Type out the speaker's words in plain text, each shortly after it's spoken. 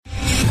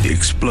the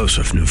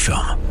explosive new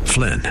film,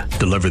 Flynn,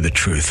 Deliver the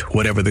Truth,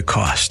 Whatever the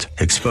Cost,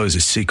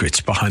 exposes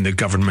secrets behind the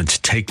government's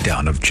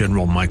takedown of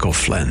General Michael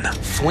Flynn.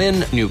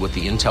 Flynn knew what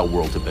the intel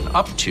world had been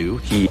up to.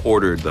 He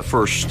ordered the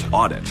first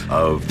audit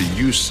of the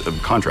use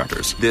of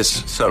contractors.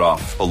 This set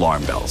off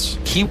alarm bells.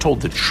 He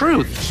told the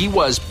truth. He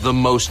was the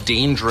most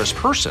dangerous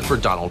person for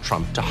Donald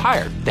Trump to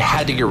hire. They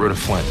had to get rid of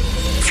Flynn.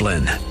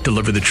 Flynn,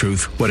 Deliver the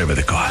Truth, Whatever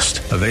the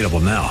Cost. Available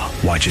now.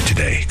 Watch it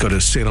today. Go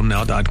to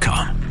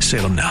salemnow.com.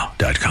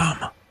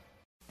 salemnow.com.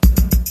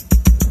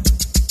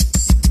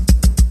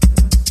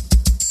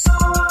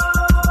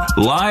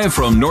 Live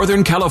from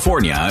Northern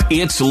California,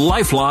 it's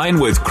Lifeline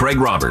with Craig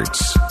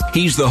Roberts.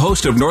 He's the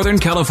host of Northern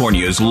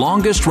California's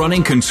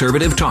longest-running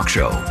conservative talk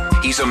show.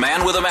 He's a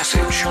man with a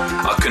message,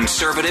 a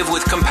conservative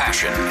with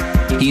compassion.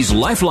 He's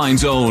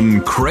Lifeline's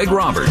own Craig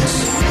Roberts.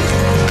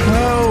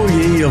 Oh,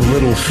 ye of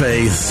little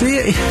faith.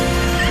 See,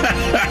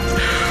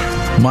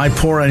 my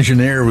poor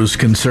engineer was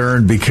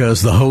concerned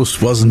because the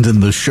host wasn't in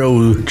the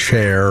show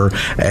chair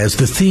as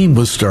the theme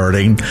was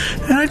starting.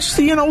 And I just,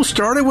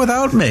 started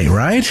without me,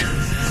 right?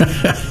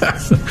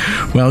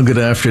 Well, good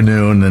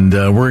afternoon. And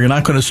we're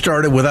not going to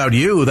start it without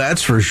you,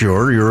 that's for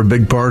sure. You're a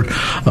big part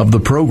of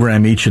the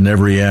program each and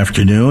every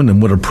afternoon.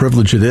 And what a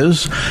privilege it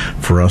is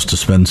for us to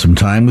spend some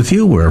time with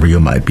you, wherever you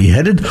might be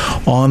headed,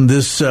 on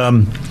this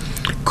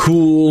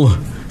cool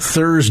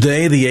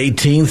Thursday, the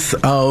 18th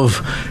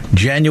of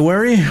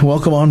January.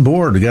 Welcome on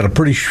board. We got a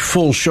pretty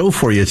full show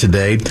for you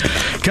today.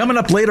 Coming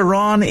up later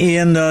on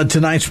in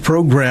tonight's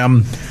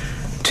program,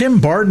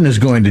 Tim Barton is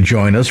going to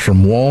join us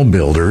from Wall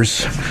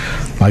Builders.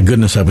 My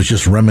goodness, I was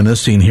just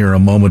reminiscing here a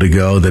moment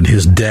ago that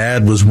his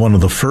dad was one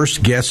of the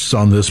first guests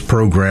on this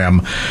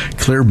program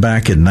clear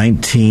back in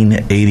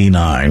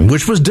 1989,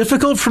 which was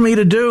difficult for me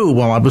to do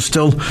while I was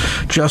still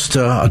just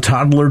a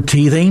toddler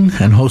teething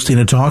and hosting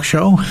a talk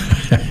show.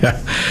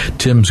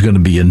 Tim's going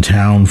to be in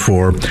town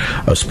for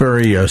a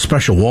very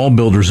special Wall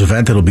Builders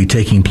event that will be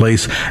taking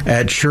place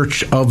at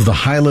Church of the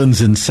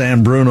Highlands in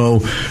San Bruno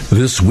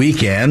this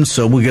weekend.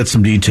 So we'll get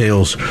some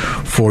details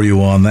for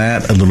you on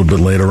that a little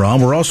bit later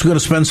on. We're also going to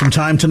spend some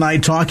time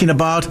tonight talking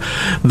about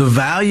the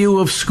value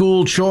of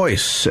school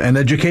choice and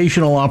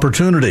educational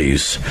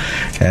opportunities,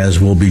 as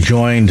we'll be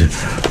joined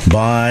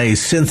by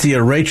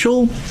Cynthia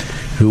Rachel,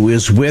 who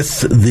is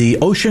with the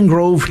Ocean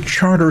Grove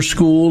Charter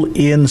School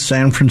in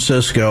San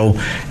Francisco,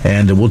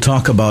 and we'll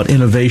talk about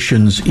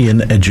innovations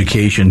in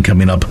education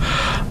coming up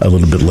a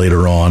little bit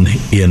later on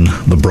in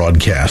the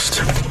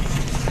broadcast.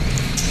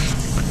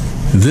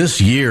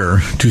 This year,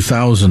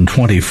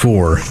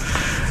 2024,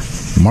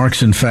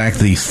 marks, in fact,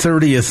 the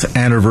 30th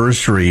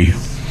anniversary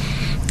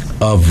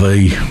of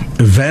an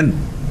event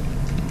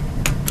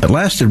that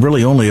lasted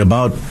really only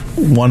about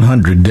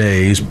 100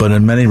 days, but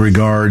in many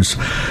regards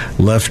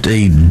left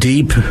a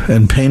deep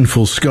and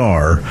painful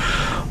scar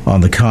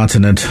on the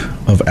continent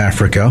of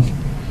Africa.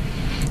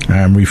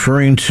 I'm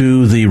referring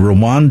to the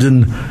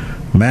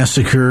Rwandan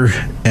massacre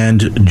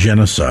and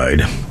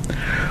genocide.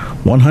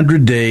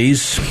 100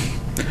 days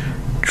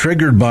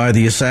triggered by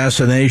the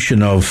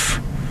assassination of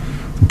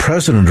the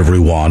president of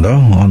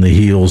Rwanda on the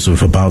heels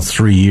of about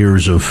 3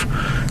 years of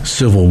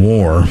civil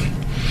war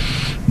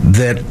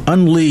that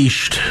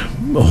unleashed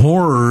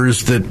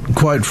horrors that,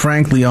 quite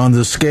frankly, on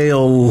the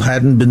scale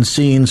hadn't been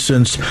seen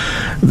since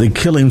the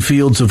killing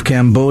fields of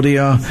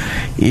Cambodia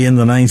in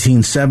the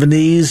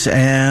 1970s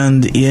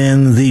and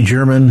in the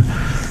German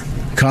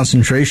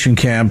concentration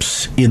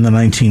camps in the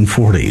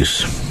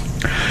 1940s.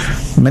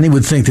 Many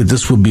would think that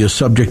this would be a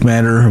subject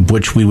matter of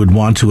which we would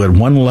want to, at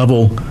one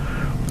level,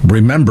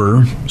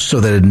 remember so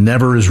that it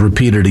never is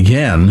repeated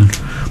again.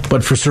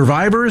 But for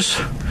survivors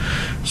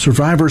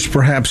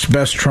perhaps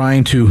best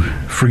trying to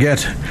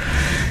forget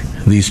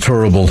these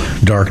terrible,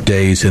 dark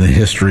days in the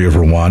history of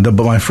Rwanda.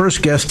 But my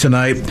first guest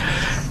tonight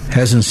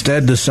has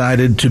instead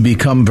decided to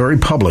become very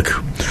public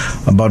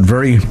about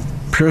very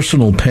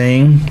personal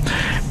pain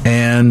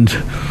and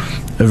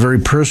a very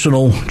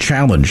personal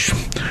challenge,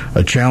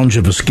 a challenge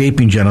of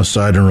escaping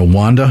genocide in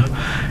Rwanda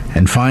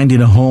and finding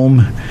a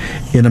home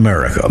in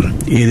America.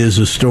 It is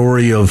a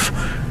story of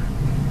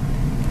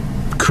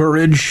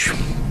courage,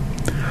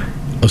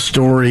 a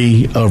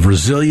story of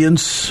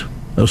resilience,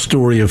 a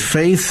story of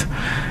faith,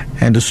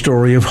 and a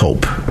story of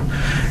hope.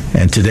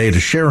 And today, to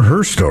share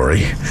her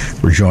story,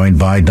 we're joined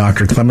by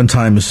Dr.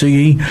 Clementine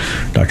Musigyi.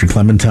 Dr.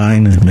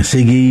 Clementine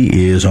Musigyi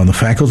is on the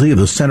faculty of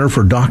the Center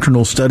for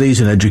Doctrinal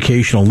Studies and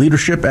Educational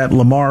Leadership at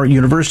Lamar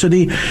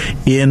University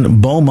in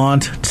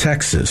Beaumont,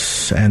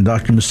 Texas. And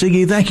Dr.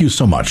 Musigyi, thank you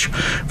so much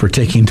for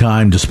taking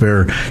time to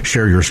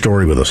share your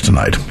story with us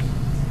tonight.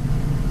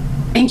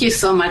 Thank you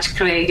so much,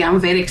 Craig. I'm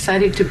very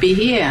excited to be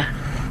here.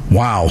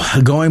 Wow.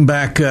 Going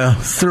back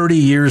 30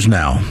 years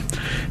now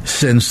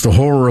since the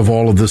horror of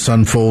all of this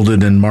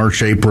unfolded in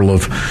March, April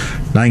of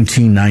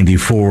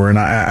 1994. And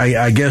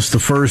I guess the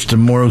first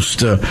and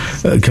most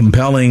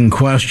compelling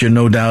question,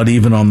 no doubt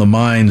even on the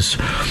minds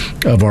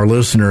of our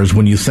listeners,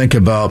 when you think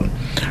about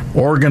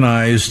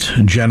organized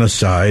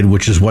genocide,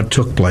 which is what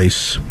took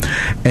place,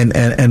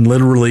 and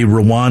literally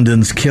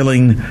Rwandans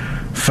killing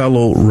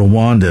fellow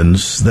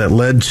Rwandans that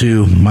led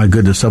to, my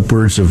goodness,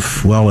 upwards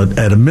of, well,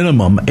 at a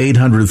minimum,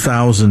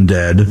 800,000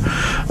 dead,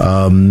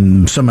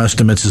 some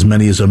estimates as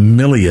many as 1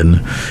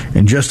 million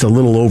in just a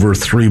little over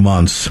 3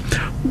 months.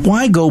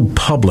 Why go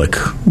public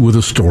with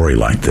a story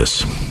like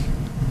this?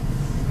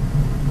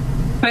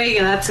 Craig,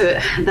 that's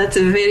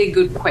a very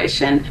good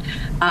question.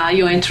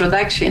 Your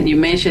introduction, you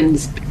mentioned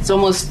it's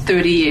almost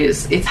 30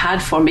 years. It's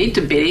hard for me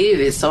to believe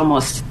it's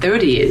almost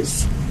 30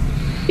 years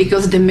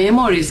because the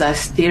memories are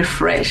still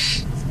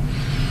fresh.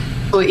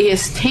 So it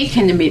has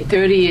taken me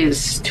 30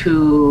 years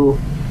to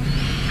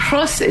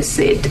process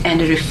it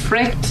and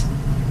reflect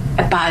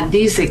about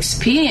these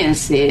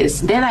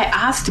experiences. Then I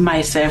asked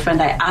myself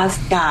and I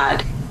asked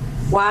God,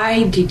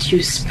 why did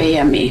you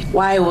spare me?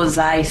 Why was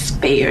I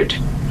spared?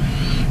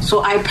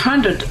 So I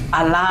pondered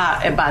a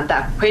lot about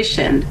that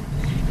question.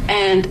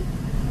 And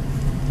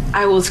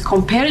I was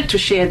compelled to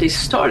share this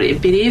story,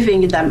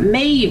 believing that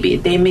maybe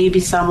there may be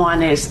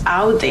someone else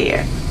out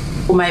there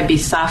who might be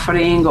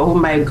suffering or who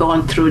might have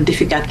gone through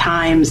difficult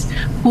times,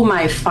 who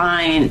might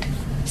find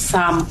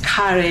some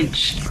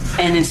courage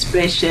and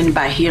inspiration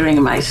by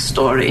hearing my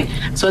story.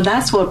 So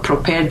that's what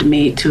propelled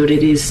me to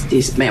release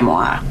this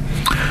memoir.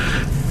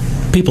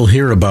 People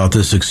hear about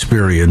this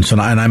experience,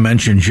 and I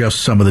mentioned just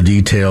some of the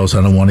details.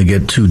 I don't want to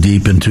get too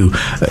deep into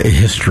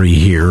history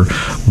here,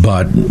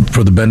 but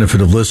for the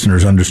benefit of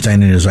listeners,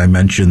 understanding, as I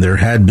mentioned, there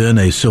had been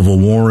a civil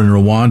war in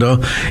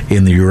Rwanda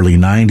in the early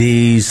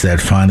 90s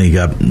that finally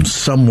got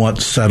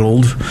somewhat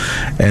settled,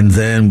 and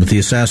then with the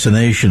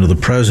assassination of the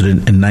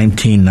president in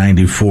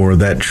 1994,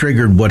 that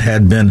triggered what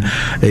had been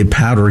a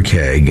powder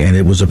keg, and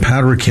it was a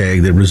powder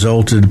keg that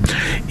resulted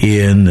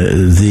in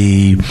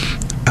the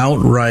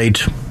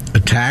outright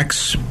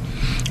attacks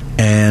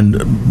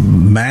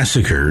and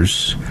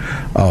massacres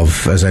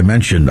of, as I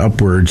mentioned,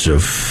 upwards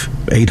of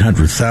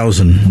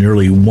 800,000,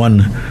 nearly 1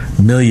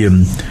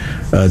 million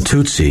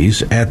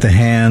Tutsis at the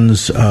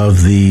hands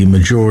of the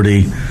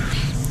majority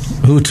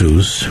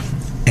Hutus.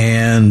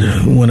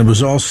 And when it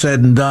was all said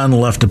and done,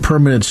 left a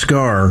permanent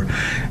scar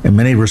in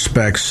many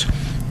respects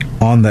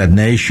on that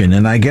nation.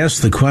 And I guess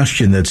the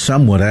question that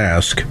some would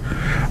ask,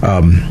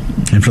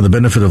 and for the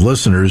benefit of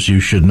listeners, you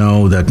should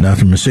know that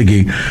Nathan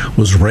Musigyi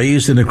was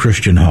raised in a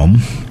Christian home.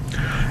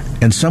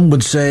 And some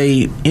would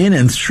say, in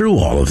and through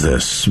all of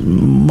this,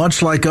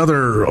 much like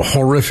other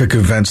horrific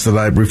events that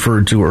I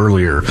referred to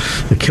earlier,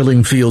 the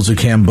killing fields of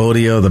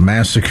Cambodia, the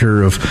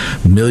massacre of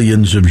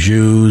millions of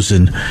Jews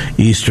in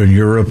Eastern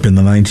Europe in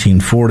the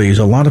 1940s,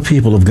 a lot of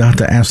people have got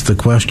to ask the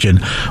question,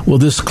 well,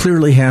 this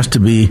clearly has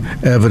to be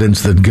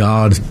evidence that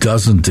God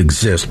doesn't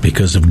exist,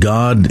 because if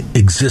God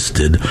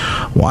existed,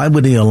 why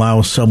would he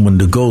allow someone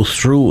to go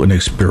through an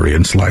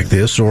experience like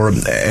this, or,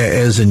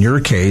 as in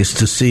your case,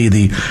 to see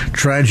the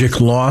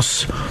tragic loss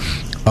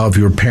of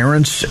your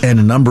parents and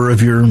a number of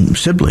your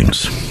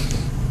siblings?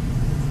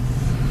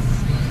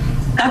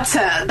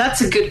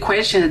 That's a good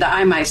question that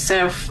I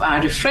myself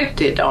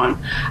reflected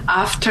on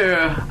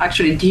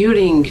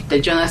during the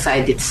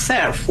genocide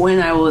itself, when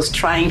I was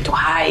trying to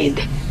hide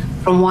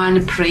from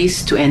one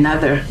place to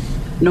another,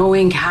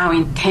 knowing how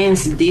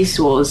intense this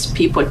was,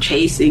 people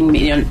chasing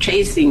me and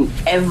chasing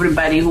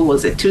everybody who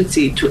was a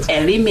Tutsi to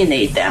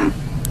eliminate them.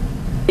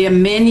 There are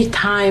many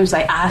times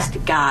I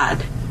asked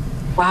God,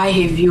 why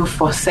have you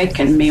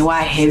forsaken me?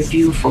 Why have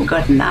you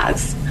forgotten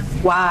us?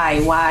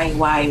 Why?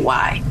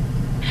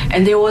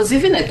 And there was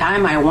even a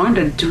time I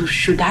wondered,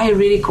 should I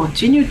really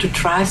continue to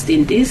trust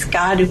in this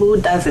God who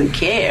doesn't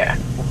care?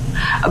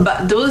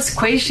 But those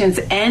questions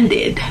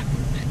ended,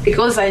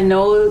 because I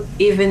know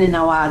even in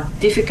our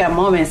difficult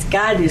moments,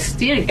 God is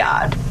still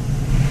God.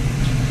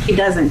 He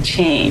doesn't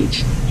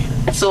change.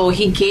 So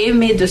he gave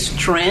me the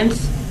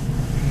strength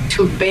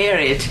to bear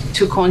it,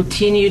 to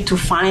continue to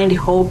find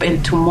hope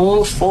and to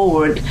move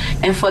forward.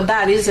 And for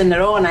that reason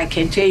alone, I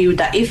can tell you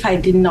that if I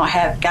did not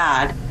have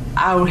God,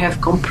 I would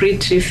have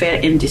completely fell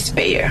in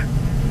despair.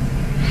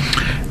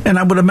 And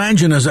I would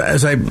imagine, as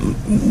I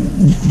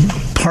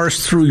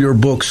parsed through your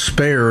book,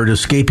 Spared,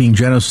 Escaping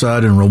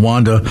Genocide in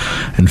Rwanda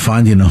and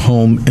Finding a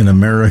Home in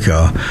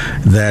America,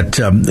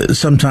 that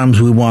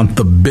sometimes we want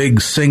the big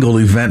single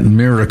event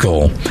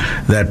miracle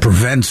that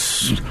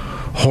prevents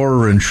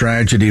horror and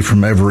tragedy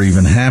from ever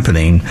even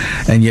happening,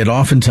 and yet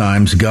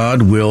oftentimes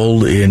God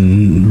will,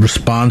 in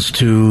response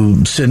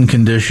to sin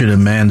condition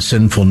and man's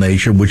sinful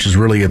nature, which is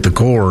really at the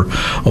core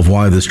of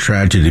why this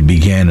tragedy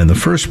began in the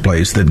first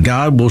place, that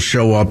God will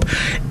show up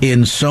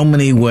in so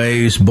many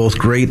ways, both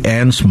great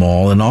and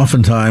small, and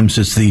oftentimes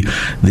it's the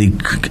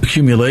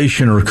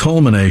accumulation or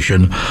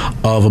culmination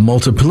of a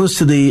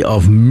multiplicity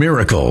of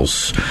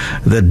miracles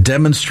that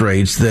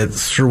demonstrates that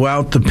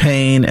throughout the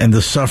pain and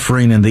the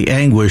suffering and the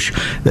anguish,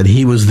 that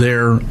he was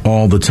there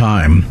all the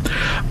time.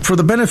 For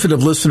the benefit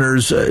of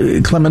listeners,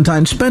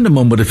 Clementine, spend a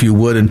moment, if you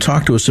would, and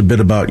talk to us a bit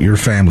about your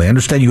family. I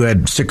understand you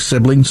had 6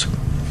 siblings?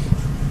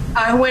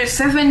 We're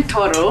 7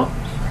 total,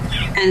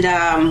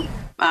 and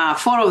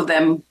 4 of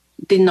them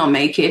did not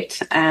make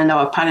it, and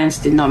our parents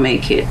did not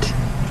make it.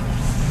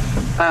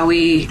 But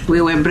we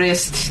were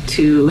blessed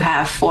to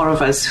have 4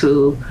 of us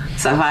who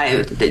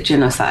survived the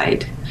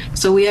genocide.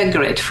 So we are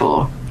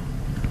grateful.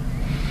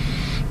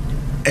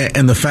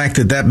 And the fact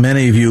that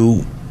many of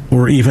you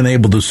were even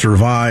able to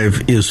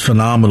survive is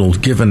phenomenal,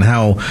 given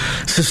how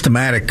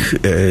systematic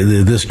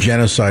this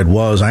genocide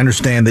was. I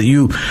understand that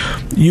you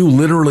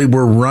literally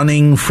were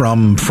running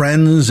from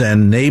friends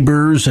and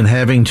neighbors and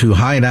having to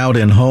hide out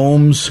in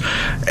homes,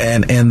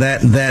 and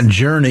that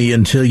journey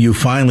until you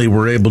finally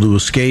were able to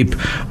escape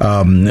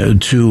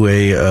to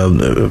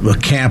a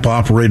camp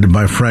operated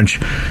by French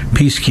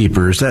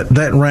peacekeepers.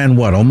 That ran,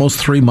 what, almost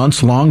 3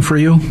 months long for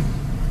you?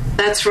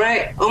 That's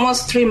right.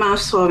 Almost 3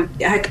 months.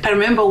 I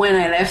remember when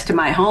I left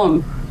my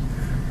home,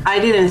 I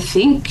didn't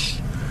think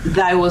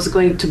that it was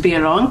going to be a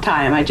long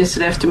time. I just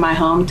left my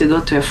home to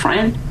go to a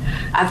friend.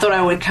 I thought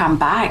I would come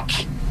back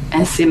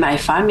and see my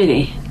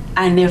family.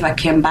 I never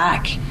came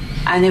back.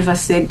 I never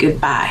said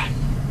goodbye.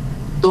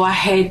 So I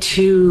had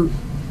to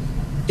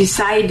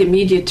decide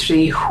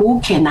immediately,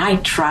 who can I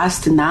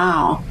trust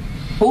now?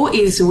 Who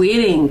is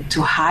willing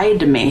to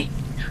hide me?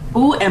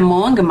 Who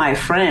among my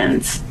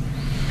friends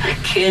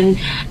can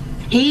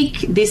take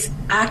this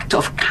act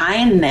of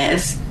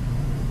kindness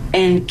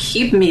and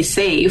keep me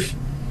safe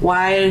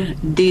while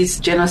this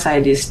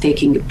genocide is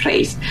taking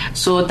place?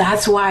 So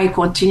that's why I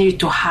continue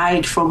to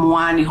hide from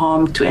one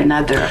home to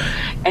another.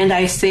 And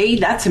I say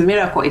that's a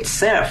miracle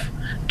itself,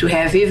 to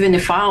have even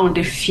found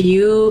a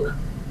few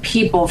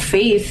people of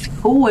faith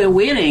who were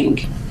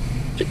willing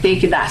to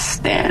take that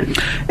stand.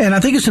 And I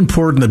think it's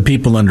important that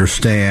people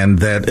understand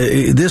that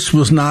this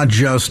was not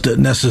just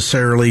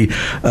necessarily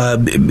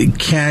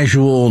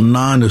casual,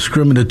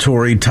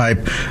 non-discriminatory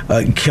type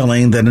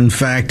killing, that in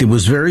fact it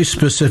was very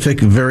specific,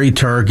 very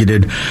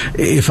targeted.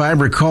 If I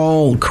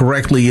recall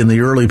correctly, in the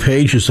early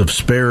pages of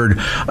Spared,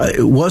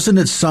 wasn't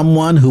it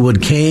someone who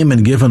had came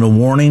and given a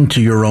warning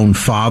to your own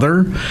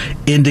father,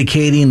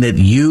 indicating that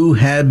you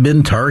had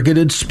been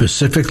targeted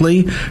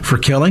specifically for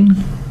killing?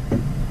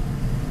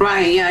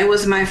 Right, yeah, it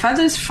was my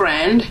father's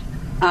friend.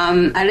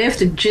 I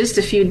left just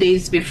a few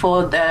days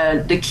before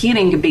the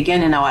killing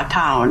began in our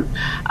town.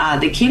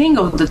 The killing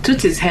of the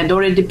Tutsis had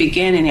already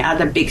begun in the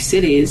other big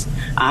cities,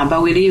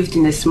 but we lived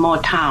in a small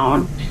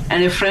town.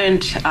 And a friend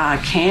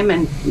came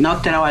and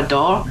knocked at our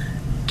door,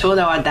 told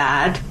our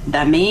dad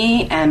that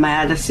me and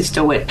my other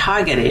sister were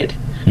targeted.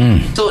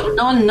 So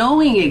not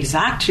knowing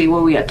exactly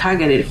what we are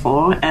targeted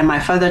for, and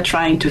my father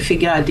trying to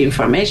figure out the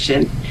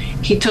information,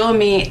 he told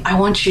me, I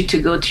want you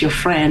to go to your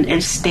friend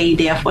and stay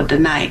there for the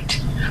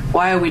night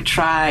while we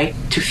try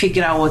to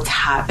figure out what's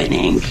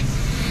happening.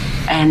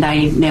 And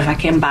I never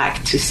came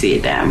back to see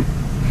them.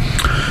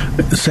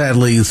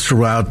 Sadly,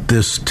 throughout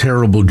this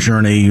terrible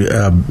journey,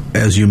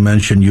 as you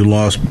mentioned, you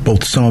lost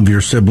both some of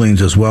your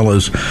siblings as well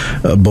as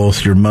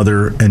both your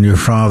mother and your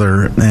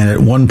father. And at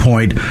one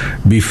point,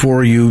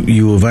 before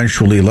you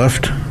eventually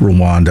left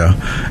Rwanda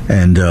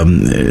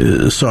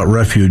and sought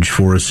refuge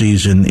for a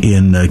season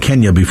in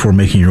Kenya before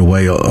making your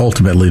way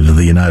ultimately to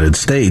the United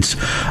States,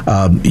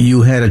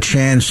 you had a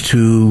chance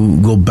to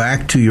go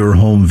back to your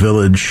home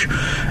village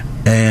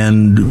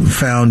and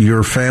found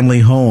your family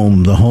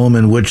home, the home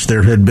in which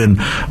there had been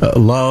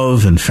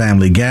love and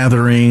family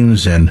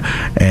gatherings and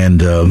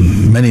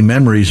many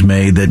memories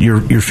made, that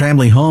your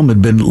family home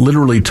had been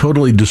literally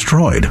totally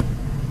destroyed.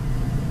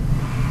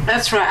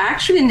 That's right. I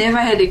actually never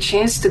had a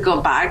chance to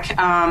go back.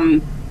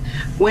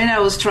 When I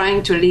was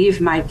trying to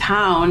leave my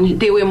town,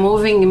 they were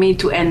moving me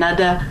to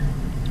another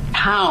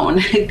town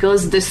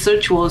because the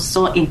search was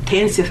so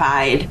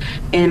intensified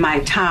in my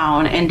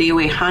town, and they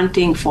were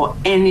hunting for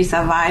any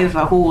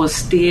survivor who was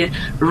still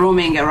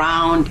roaming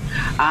around.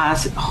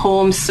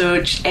 Home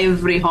search,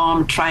 every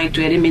home, trying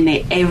to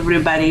eliminate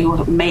everybody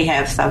who may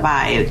have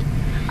survived.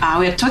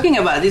 We're talking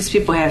about these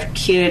people have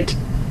killed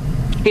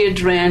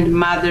children,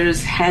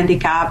 mothers,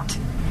 handicapped,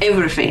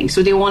 everything.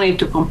 So they wanted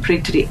to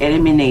completely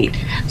eliminate.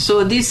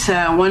 So this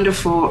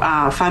wonderful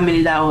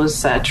family that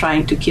was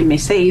trying to keep me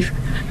safe,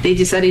 they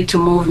decided to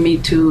move me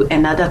to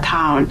another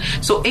town.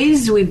 So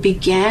as we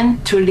began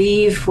to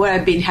leave where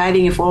I've been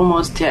hiding for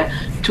almost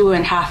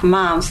 2.5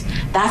 months,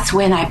 that's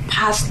when I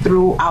passed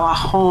through our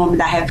home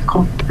that had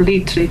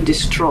completely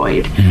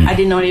destroyed. I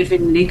did not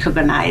even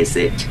recognize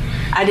it.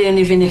 I didn't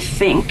even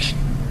think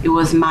it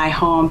was my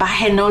home. But I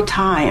had no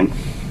time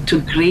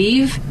to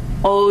grieve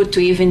or to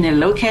even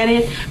look at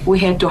it. We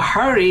had to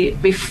hurry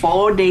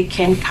before they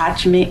can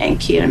catch me and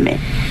kill me.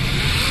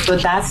 So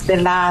that's the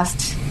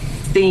last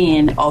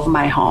scene of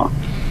my home.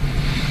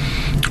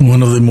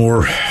 One of the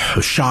more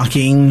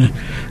shocking,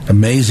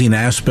 amazing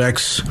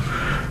aspects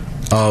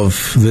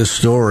of this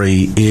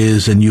story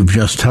is, and you've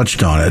just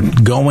touched on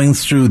it, going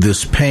through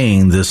this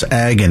pain, this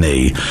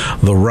agony,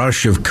 the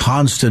rush of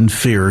constant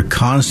fear,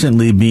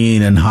 constantly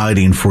being in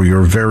hiding for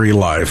your very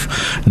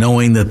life,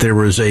 knowing that there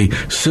was a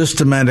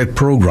systematic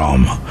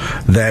program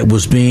that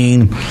was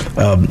being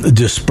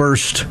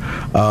dispersed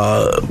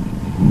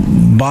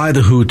by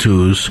the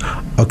Hutus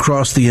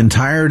across the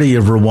entirety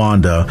of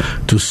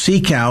Rwanda to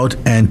seek out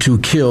and to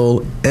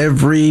kill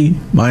every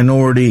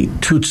minority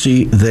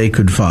Tutsi they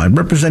could find,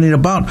 representing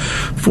about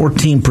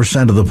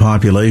 14% of the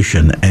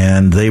population.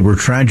 And they were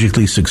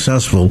tragically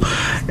successful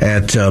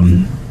at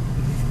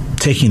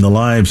taking the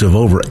lives of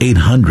over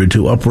 800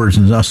 to upwards,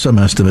 in some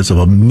estimates, of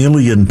 1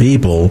 million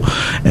people,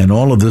 and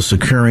all of this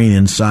occurring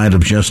inside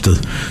of just a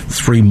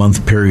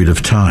 3-month period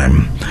of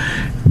time.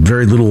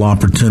 Very little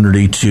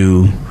opportunity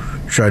to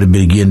try to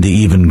begin to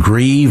even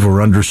grieve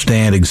or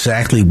understand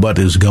exactly what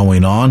is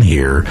going on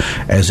here,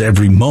 as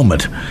every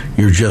moment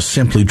you're just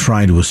simply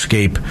trying to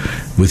escape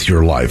with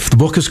your life. The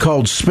book is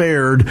called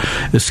Spared: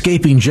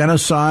 Escaping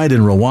Genocide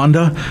in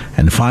Rwanda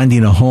and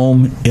Finding a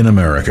Home in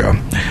America.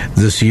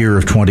 This year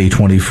of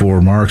 2024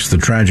 marks the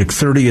tragic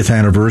 30th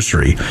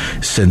anniversary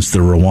since the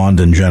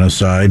Rwandan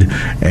genocide,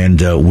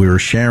 and we're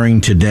sharing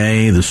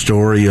today the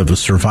story of a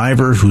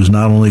survivor who's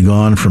not only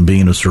gone from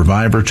being a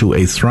survivor to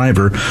a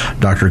thriver.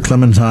 Dr.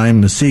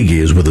 Clementine Masigi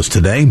is with us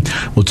today.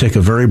 We'll take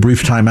a very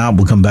brief time out.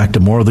 We'll come back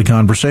to more of the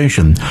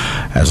conversation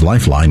as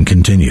Lifeline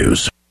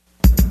continues.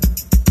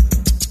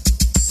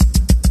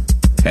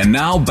 And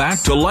now back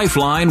to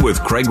Lifeline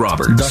with Craig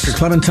Roberts. Dr.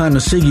 Clementine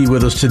Masigi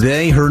with us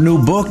today. Her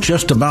new book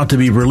just about to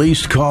be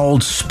released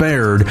called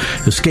Spared: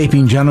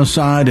 Escaping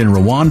Genocide in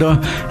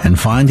Rwanda and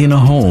Finding a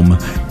Home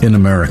in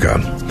America.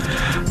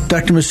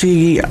 Dr.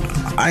 Masigi,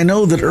 I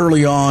know that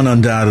early on,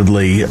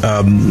 undoubtedly,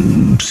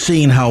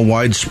 seeing how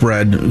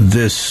widespread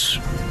this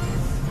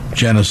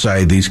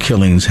genocide, these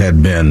killings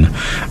had been,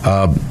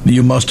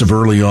 you must have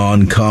early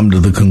on come to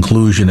the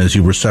conclusion, as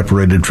you were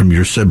separated from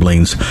your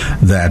siblings,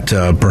 that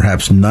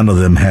perhaps none of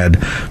them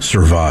had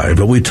survived.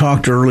 But we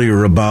talked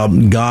earlier about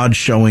God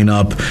showing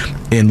up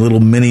in little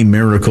mini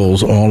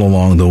miracles all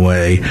along the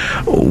way.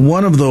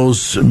 One of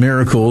those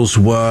miracles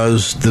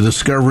was the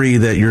discovery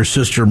that your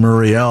sister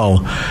Muriel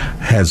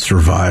had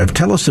survived.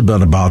 Tell us a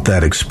bit about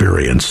that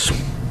experience.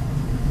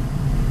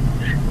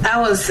 That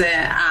was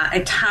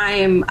a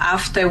time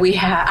after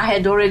I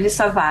had already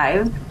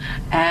survived.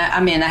 I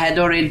had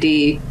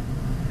already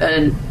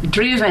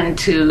driven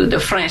to the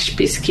French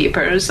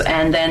peacekeepers,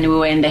 and then we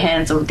were in the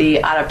hands of the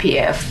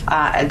RPF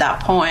at that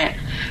point.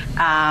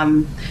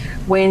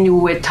 When you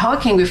were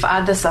talking with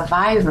other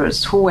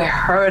survivors who were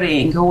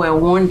hurting, who were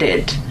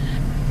wounded,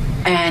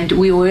 and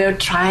we were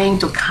trying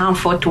to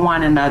comfort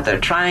one another,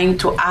 trying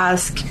to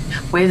ask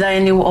whether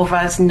any of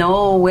us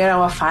know where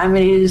our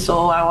families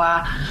or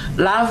our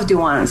loved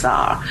ones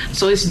are.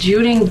 So it's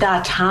during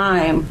that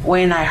time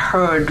when I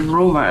heard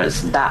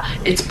rumors that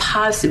it's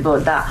possible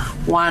that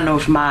one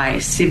of my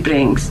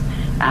siblings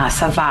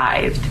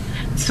survived.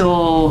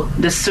 So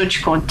the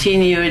search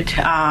continued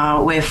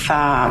with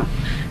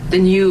the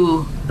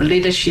new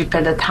leadership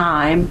at the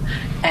time,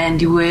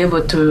 and we were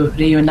able to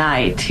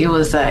reunite. It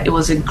was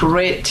a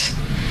great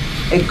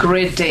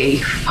day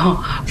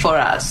for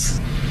us.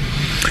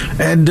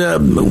 And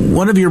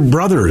one of your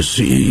brothers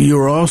you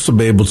were also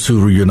able to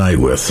reunite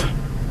with.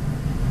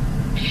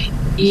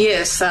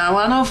 Yes,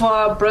 one of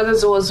our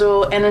brothers was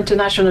an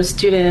international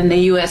student in the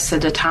U.S.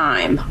 at the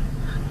time.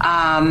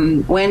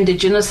 When the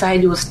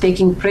genocide was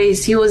taking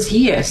place, he was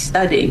here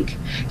studying.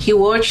 He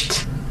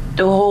watched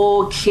the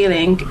whole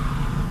killing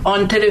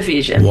on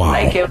television,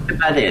 like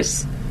everybody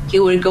else. He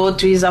would go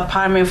to his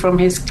apartment from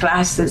his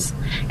classes,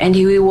 and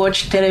he would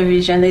watch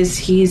television as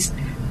his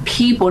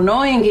people,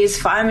 knowing his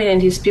family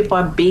and his people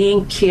are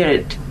being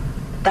killed.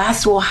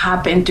 That's what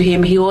happened to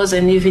him. He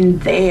wasn't even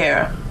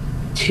there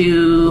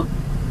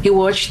he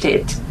watched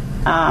it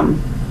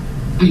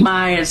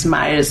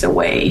miles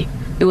away.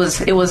 It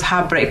was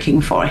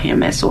heartbreaking for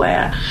him as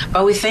well.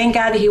 But we thank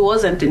God he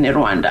wasn't in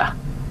Rwanda.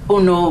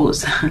 Who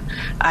knows?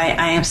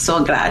 I am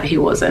so glad he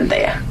wasn't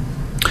there.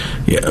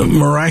 Yeah,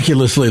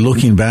 miraculously,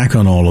 looking back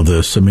on all of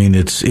this, I mean,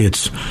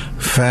 it's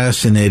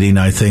fascinating,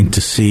 I think,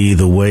 to see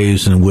the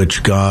ways in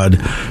which God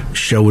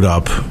showed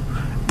up,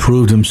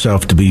 proved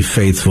himself to be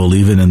faithful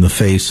even in the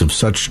face of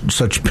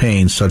such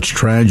pain, such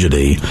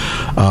tragedy.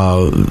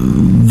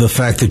 The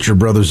fact that your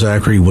brother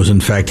Zachary was in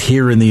fact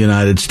here in the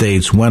United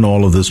States when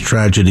all of this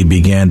tragedy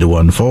began to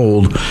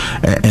unfold,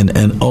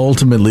 and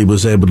ultimately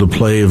was able to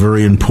play a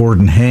very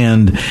important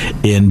hand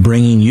in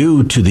bringing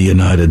you to the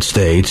United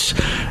States.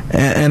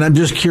 And I'm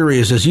just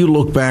curious, as you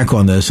look back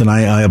on this, and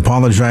I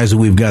apologize that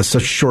we've got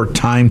such short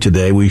time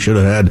today. We should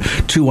have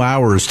had 2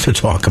 hours to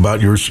talk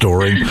about your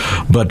story,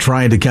 but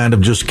trying to kind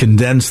of just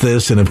condense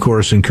this, and of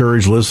course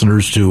encourage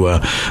listeners to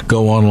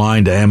go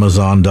online to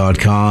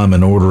Amazon.com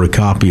and order a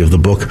copy of the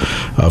book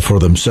for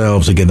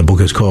themselves. Again, the book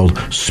is called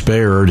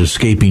Spared: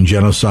 Escaping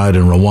Genocide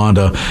in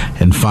Rwanda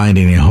and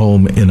Finding a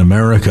Home in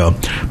America.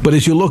 But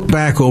as you look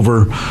back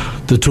over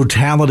the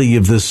totality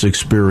of this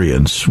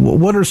experience,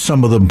 what are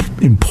some of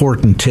the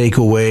important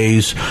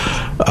takeaways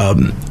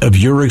of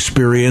your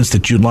experience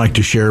that you'd like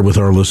to share with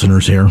our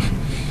listeners here?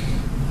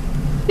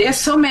 There's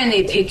so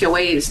many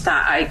takeaways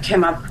that I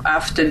came up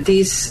after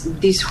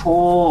this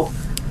whole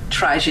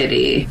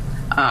tragedy.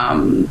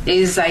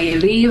 As I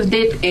lived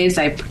it, as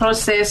I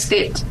processed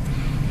it,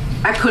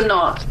 I could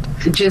not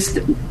just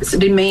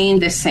remain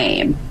the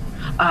same.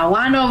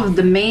 One of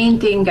the main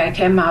things I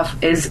came up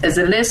as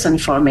a lesson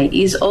for me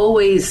is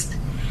always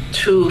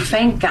to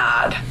thank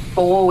God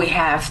for what we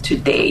have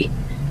today.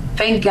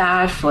 Thank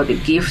God for the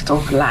gift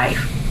of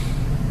life.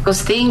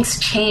 Because things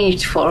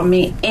changed for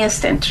me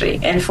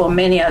instantly and for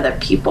many other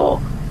people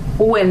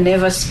who were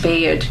never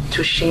spared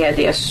to share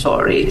their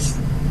stories.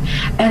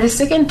 And the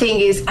second thing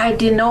is I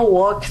did not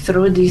walk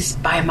through this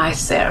by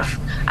myself.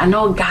 I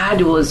know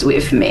God was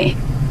with me.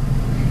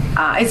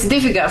 It's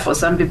difficult for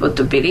some people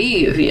to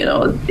believe,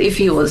 if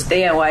he was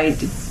there, why did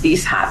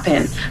this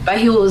happen? But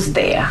he was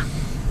there.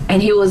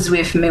 And he was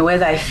with me,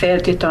 whether I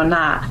felt it or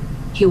not,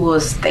 he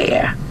was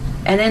there.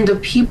 And then the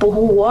people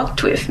who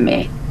walked with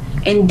me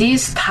in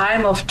this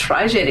time of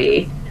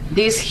tragedy,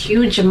 this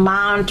huge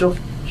amount of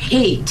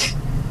hate,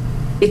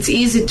 it's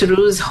easy to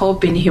lose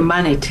hope in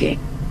humanity.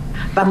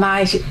 But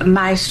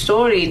my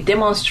story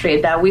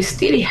demonstrates that we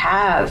still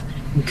have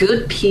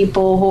good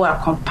people who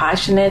are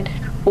compassionate,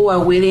 who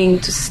are willing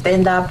to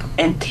stand up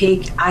and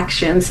take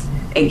actions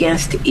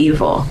against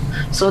evil.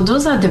 So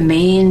those are the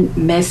main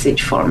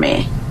message for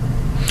me.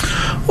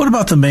 What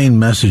about the main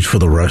message for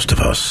the rest of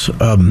us?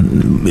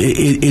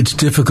 It's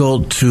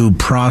difficult to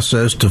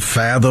process, to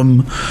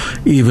fathom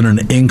even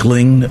an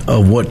inkling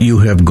of what you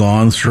have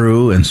gone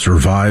through and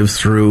survived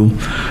through.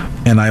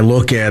 And I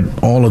look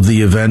at all of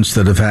the events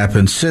that have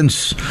happened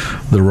since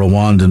the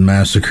Rwandan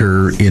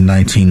massacre in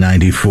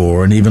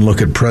 1994, and even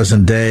look at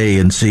present day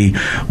and see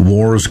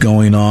wars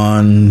going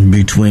on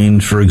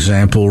between, for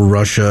example,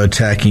 Russia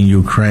attacking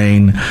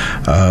Ukraine,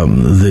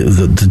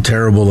 the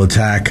terrible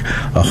attack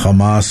of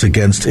Hamas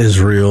against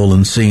Israel,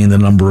 and seeing the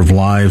number of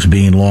lives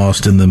being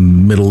lost in the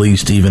Middle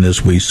East even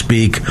as we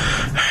speak.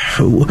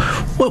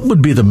 What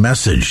would be the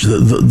message,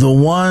 the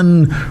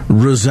one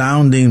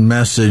resounding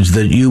message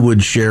that you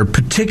would share,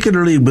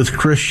 particularly with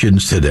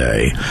Christians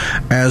today,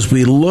 as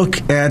we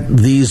look at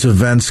these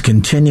events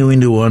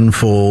continuing to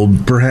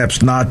unfold,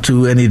 perhaps not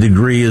to any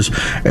degree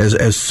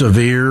as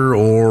severe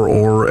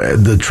or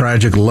the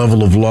tragic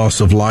level of loss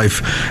of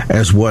life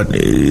as what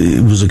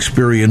was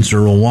experienced in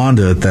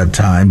Rwanda at that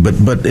time,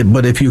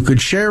 but if you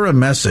could share a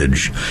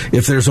message,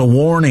 if there's a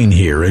warning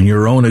here in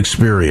your own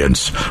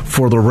experience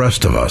for the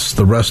rest of us,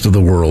 the rest of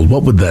the world,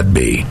 what would that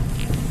be?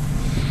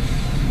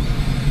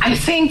 I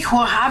think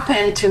what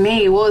happened to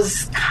me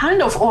was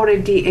kind of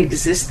already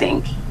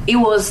existing. It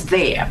was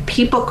there.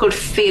 People could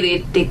feel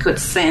it. They could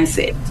sense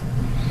it.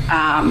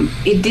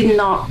 It did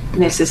not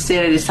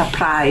necessarily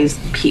surprise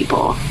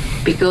people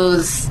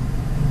because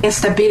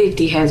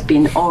instability has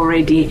been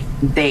already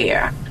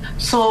there.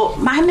 So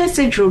my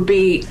message would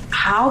be,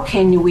 how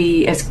can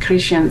we as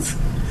Christians,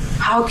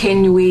 how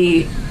can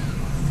we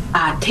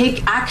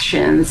take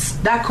actions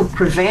that could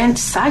prevent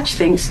such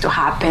things to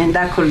happen,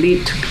 that could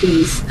lead to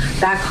peace,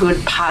 that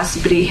could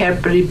possibly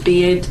help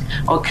rebuild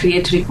or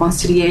create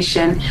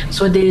reconciliation,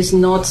 so there is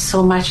not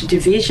so much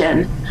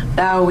division,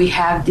 that we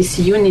have this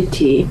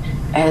unity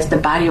as the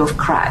body of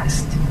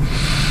Christ.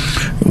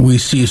 We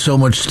see so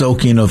much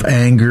stoking of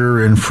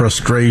anger and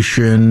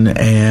frustration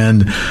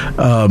and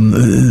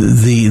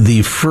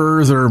the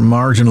further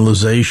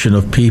marginalization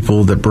of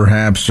people that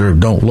perhaps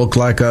don't look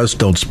like us,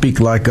 don't speak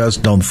like us,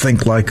 don't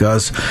think like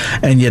us,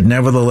 and yet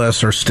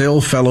nevertheless are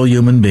still fellow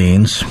human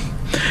beings,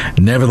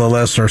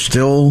 nevertheless are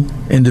still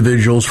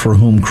individuals for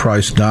whom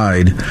Christ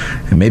died.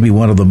 And maybe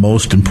one of the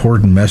most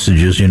important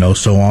messages,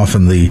 so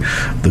often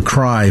the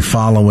cry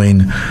following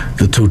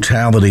the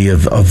totality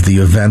of the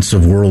events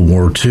of World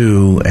War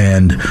II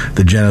and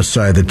the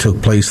genocide that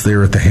took place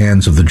there at the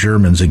hands of the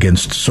Germans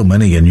against so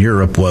many in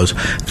Europe was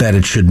that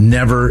it should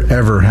never,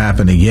 ever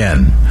happen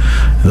again.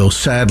 Though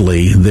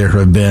sadly, there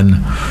have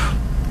been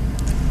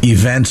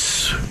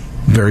events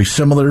very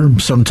similar,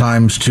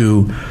 sometimes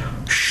to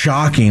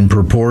shocking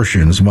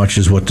proportions, much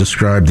as what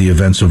described the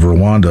events of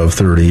Rwanda of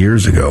 30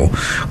 years ago,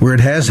 where it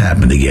has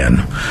happened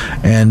again.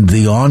 And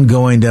the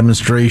ongoing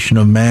demonstration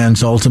of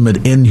man's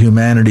ultimate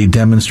inhumanity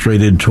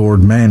demonstrated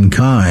toward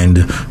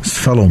mankind,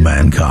 fellow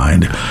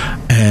mankind,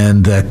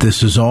 and that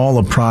this is all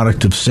a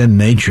product of sin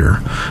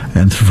nature.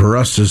 And for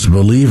us as a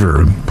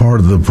believer, part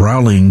of the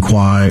rallying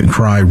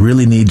cry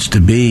really needs to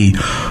be,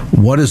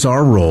 what is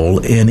our role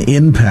in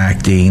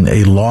impacting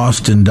a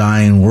lost and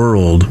dying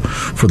world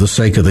for the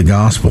sake of the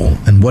gospel?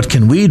 And what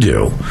can we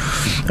do?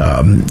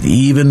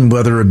 Even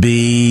whether it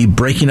be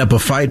breaking up a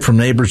fight from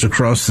neighbors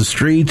across the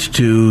street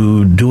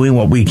to doing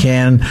what we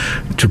can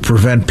to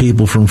prevent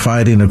people from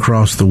fighting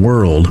across the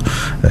world,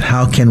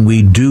 how can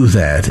we do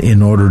that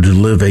in order to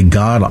live a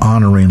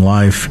God-honoring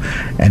life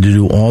and to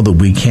do all that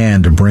we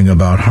can to bring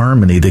about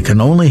harmony that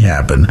can only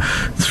happen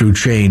through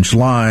changed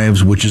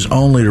lives, which is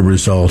only a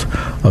result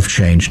of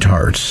changed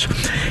hearts?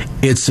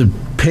 It's a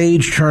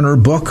page-turner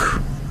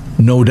book,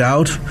 no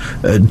doubt.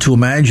 To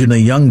imagine a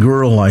young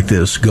girl like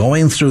this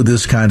going through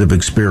this kind of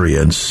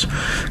experience,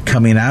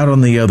 coming out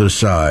on the other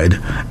side,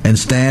 and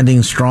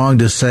standing strong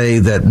to say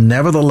that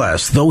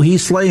nevertheless, though he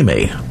slay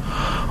me,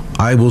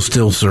 I will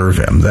still serve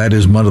him. That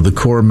is one of the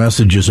core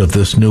messages of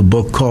this new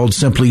book called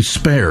simply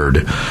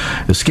Spared,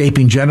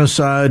 Escaping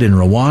Genocide in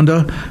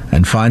Rwanda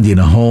and Finding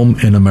a Home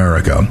in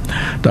America.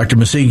 Dr.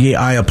 Musigyi,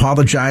 I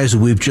apologize.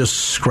 We've just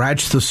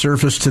scratched the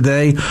surface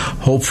today.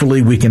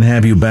 Hopefully we can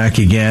have you back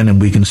again and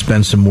we can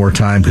spend some more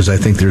time, because I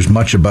think there's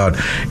much about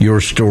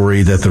your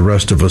story that the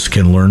rest of us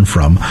can learn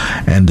from.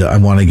 And I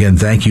want to again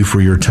thank you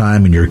for your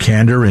time and your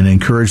candor, and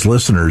encourage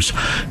listeners.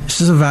 This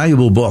is a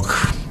valuable book.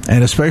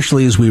 And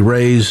especially as we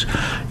raise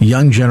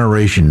young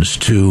generations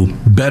to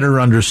better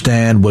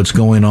understand what's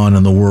going on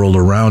in the world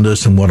around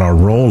us and what our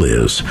role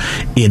is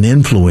in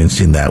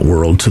influencing that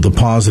world to the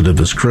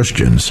positive as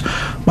Christians,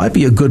 might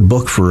be a good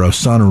book for a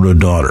son or a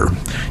daughter.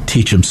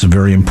 Teach them some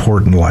very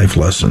important life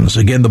lessons.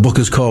 Again, the book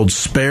is called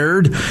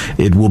Spared.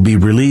 It will be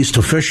released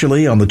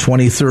officially on the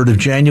 23rd of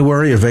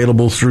January,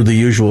 available through the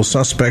usual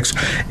suspects,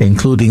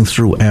 including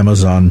through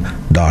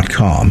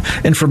Amazon.com.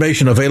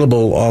 Information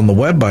available on the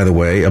web, by the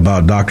way,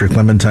 about Dr.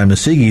 Clementine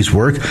Musigyi's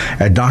work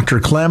at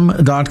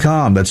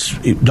drclem.com. That's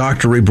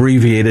doctor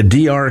abbreviated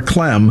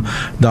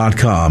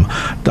drclem.com.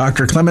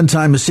 Dr.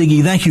 Clementine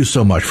Musigyi, thank you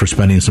so much for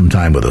spending some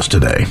time with us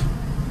today.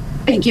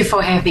 Thank you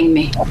for having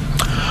me.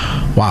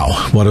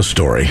 Wow, what a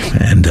story.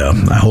 And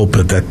I hope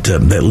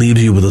that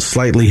leaves you with a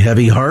slightly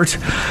heavy heart,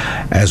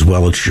 as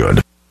well it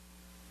should.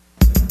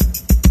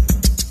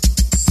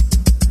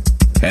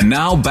 And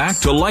now back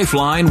to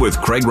Lifeline with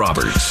Craig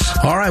Roberts.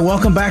 All right,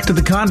 welcome back to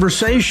the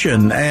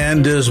conversation.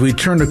 And as we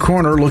turn the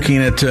corner looking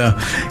at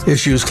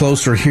issues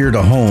closer here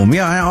to home,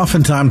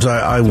 oftentimes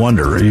I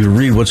wonder, you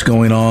read what's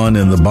going on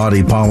in the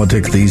body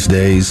politic these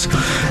days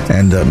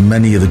and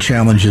many of the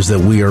challenges that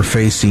we are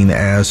facing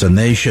as a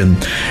nation.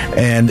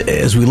 And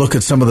as we look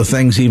at some of the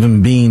things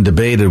even being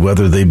debated,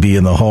 whether they be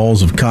in the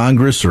halls of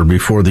Congress or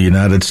before the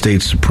United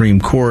States Supreme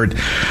Court,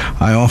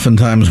 I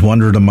oftentimes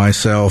wonder to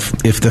myself,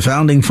 if the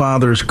Founding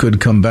Fathers could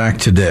come back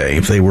today,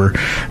 if they were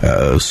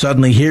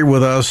suddenly here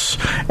with us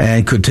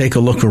and could take a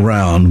look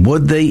around,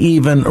 would they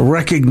even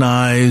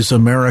recognize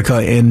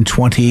America in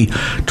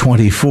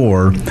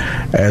 2024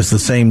 as the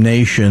same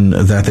nation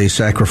that they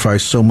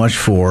sacrificed so much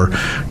for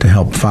to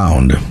help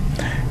found?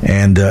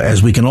 And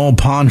as we can all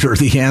ponder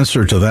the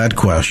answer to that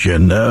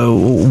question,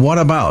 what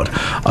about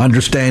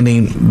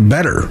understanding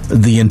better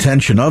the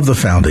intention of the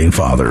Founding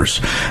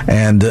Fathers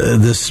and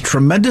this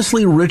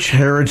tremendously rich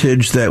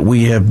heritage that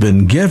we have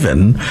been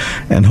given,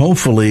 and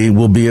hopefully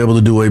we'll be able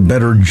to do a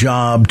better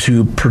job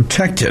to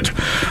protect it?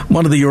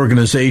 One of the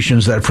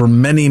organizations that for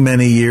many,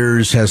 many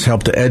years has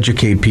helped to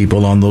educate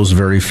people on those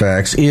very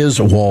facts is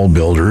Wall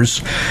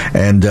Builders.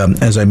 And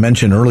as I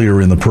mentioned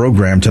earlier in the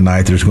program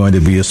tonight, there's going to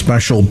be a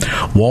special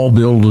Wall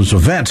Builders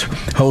event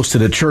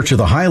hosted at Church of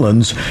the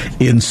Highlands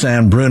in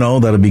San Bruno.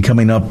 That'll be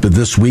coming up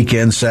this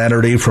weekend,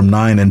 Saturday from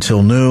 9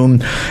 until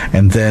noon.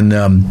 And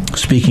then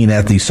speaking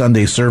at the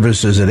Sunday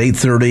services at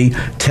 8:30,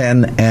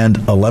 10, and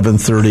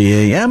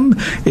 11:30 a.m.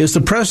 is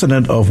the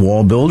president of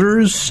Wall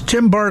Builders,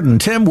 Tim Barton.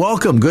 Tim,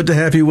 welcome. Good to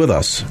have you with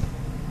us.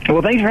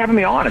 Well, thanks for having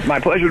me on. It's my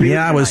pleasure to be here.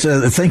 I was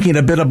thinking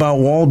a bit about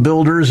Wall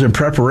Builders in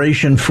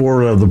preparation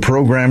for the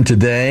program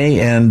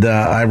today, and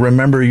I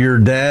remember your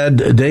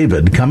dad,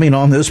 David, coming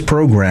on this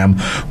program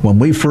when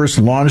we first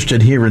launched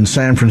it here in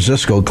San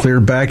Francisco, clear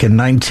back in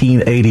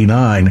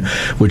 1989,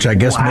 which I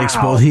guess makes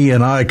both he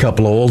and I a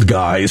couple of old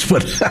guys.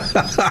 But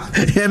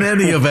in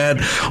any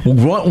event,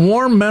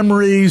 warm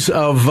memories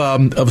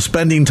of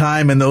spending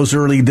time in those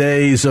early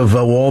days of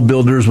Wall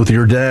Builders with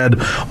your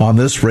dad on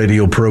this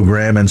radio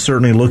program, and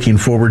certainly looking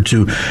forward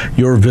to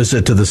your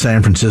visit to the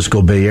San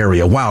Francisco Bay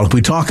Area. Wow, if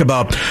we talk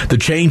about the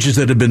changes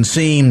that have been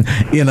seen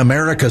in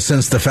America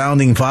since the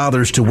Founding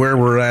Fathers to where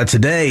we're at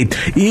today,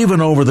 even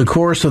over the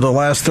course of the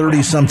last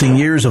 30-something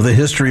years of the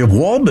history of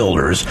Wall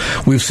Builders,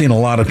 we've seen a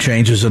lot of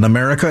changes in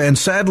America, and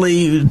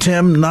sadly,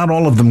 Tim, not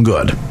all of them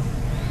good.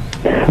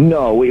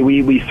 No,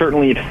 we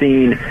certainly have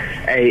seen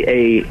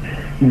a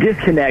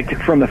disconnect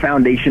from the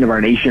foundation of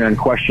our nation,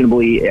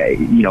 unquestionably.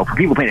 For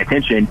people paying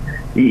attention,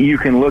 you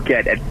can look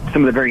at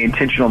some of the very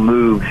intentional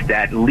moves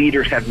that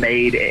leaders have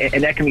made,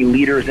 and that can be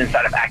leaders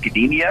inside of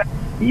academia.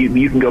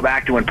 You can go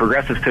back to when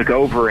progressives took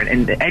over,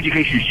 and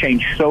education has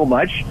changed so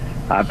much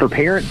for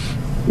parents,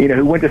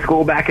 who went to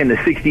school back in the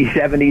 60s,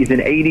 70s,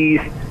 and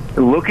 80s.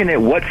 Looking at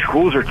what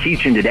schools are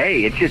teaching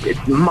today,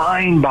 it's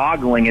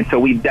mind-boggling. And so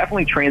we've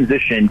definitely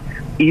transitioned,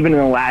 even in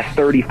the last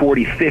 30,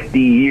 40, 50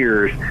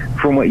 years,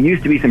 from what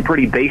used to be some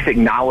pretty basic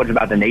knowledge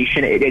about the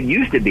nation. It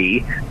used to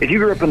be, if you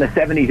grew up in the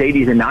 70s,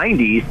 80s, and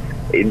 90s,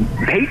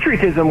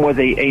 patriotism was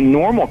a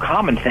normal,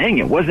 common thing.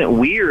 It wasn't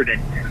weird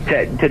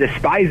to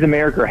despise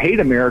America or hate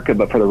America,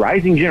 but for the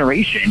rising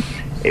generation,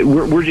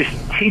 we're just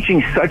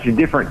teaching such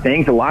different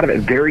things, a lot of it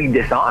very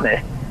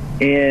dishonest.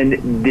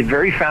 And the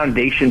very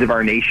foundations of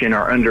our nation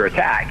are under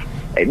attack.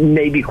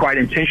 maybe quite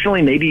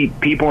intentionally, maybe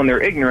people in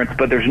their ignorance,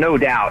 but there's no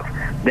doubt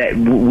that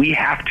we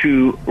have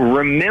to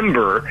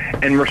remember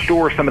and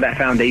restore some of that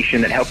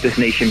foundation that helped this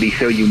nation be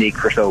so unique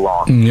for so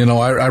long. You know,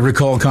 I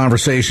recall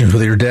conversations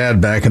with your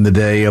dad back in the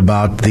day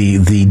about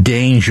the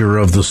danger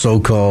of the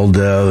so-called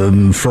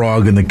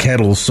frog in the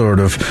kettle sort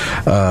of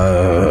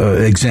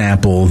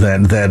example,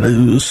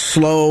 that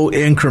slow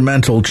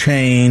incremental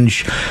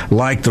change,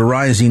 like the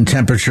rising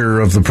temperature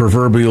of the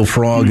proverbial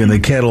frog in the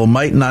kettle,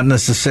 might not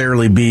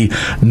necessarily be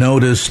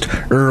noticed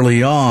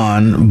early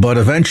on, but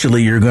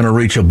eventually you're going to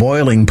reach a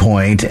boiling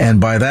point. And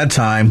by that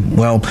time,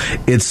 well,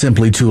 it's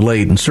simply too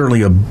late. And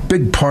certainly a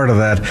big part of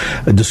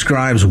that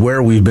describes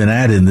where we've been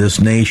at in this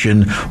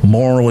nation,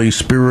 morally,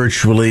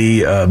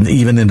 spiritually,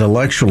 even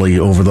intellectually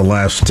over the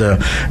last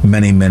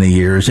many, many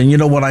years. And you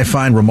know what I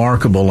find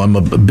remarkable? I'm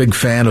a big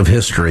fan of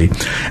history.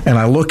 And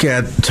I look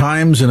at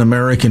times in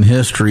American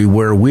history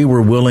where we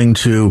were willing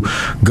to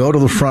go to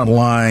the front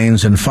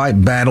lines and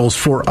fight battles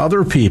for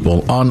other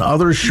people on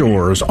other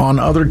shores, on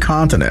other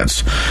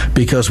continents,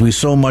 because we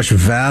so much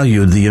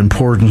valued the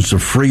importance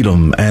of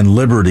freedom and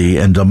liberty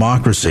and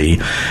democracy.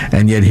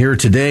 And yet here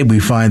today we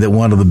find that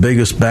one of the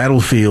biggest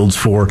battlefields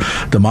for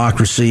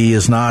democracy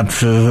is not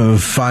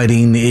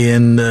fighting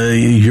in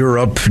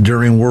Europe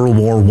during World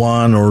War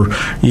I or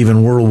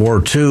even World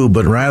War II,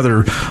 but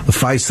rather the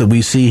fights that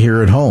we see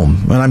here at home.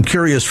 And I'm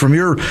curious, from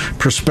your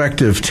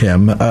perspective,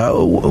 Tim,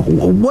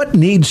 what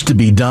needs to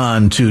be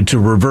done to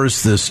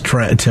reverse this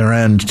trend,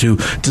 to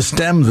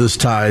stem this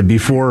tide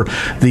before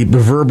the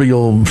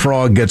proverbial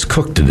frog gets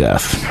cooked to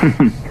death?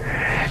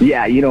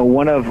 Yeah, you know,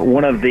 one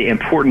of the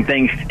important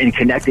things in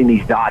connecting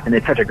these dots, and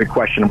it's such a good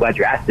question, I'm glad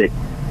you asked it,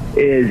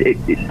 is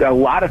a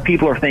lot of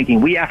people are thinking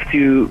we have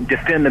to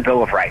defend the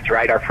Bill of Rights,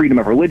 right? Our freedom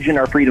of religion,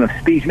 our freedom of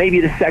speech, maybe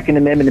the Second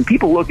Amendment, and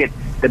people look at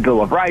the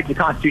Bill of Rights, the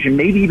Constitution,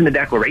 maybe even the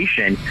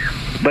Declaration.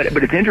 But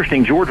it's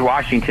interesting, George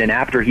Washington,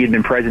 after he had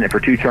been president for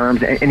 2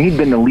 terms, and he'd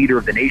been the leader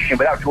of the nation,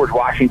 without George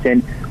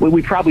Washington,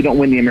 we probably don't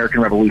win the American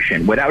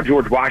Revolution. Without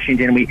George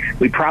Washington,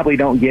 we probably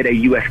don't get a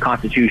U.S.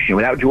 Constitution.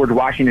 Without George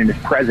Washington as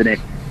president,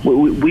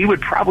 we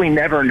would probably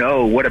never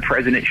know what a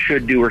president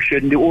should do or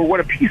shouldn't do, or what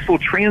a peaceful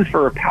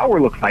transfer of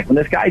power looks like when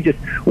this guy just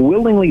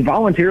willingly,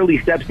 voluntarily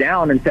steps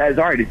down and says,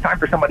 all right, it's time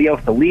for somebody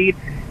else to lead.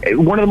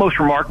 One of the most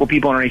remarkable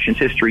people in our nation's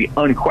history,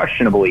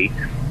 unquestionably.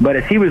 But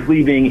as he was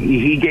leaving,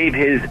 he gave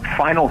his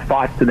final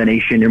thoughts to the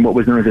nation in what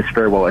was known as his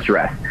farewell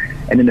address.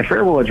 And in the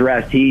farewell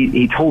address,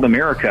 he told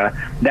America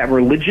that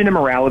religion and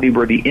morality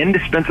were the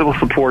indispensable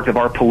supports of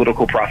our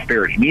political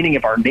prosperity. Meaning,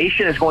 if our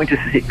nation is going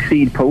to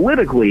succeed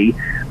politically,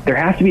 there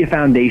has to be a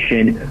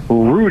foundation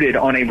rooted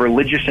on a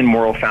religious and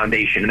moral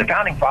foundation. And the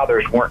Founding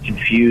Fathers weren't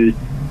confused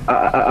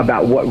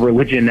about what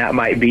religion that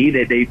might be.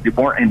 They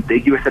weren't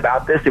ambiguous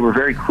about this. They were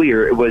very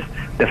clear. It was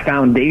the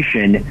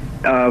foundation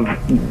of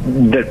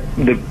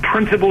the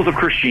principles of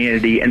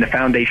Christianity and the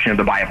foundation of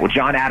the Bible.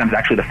 John Adams,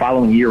 actually the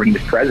following year when he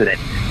was president,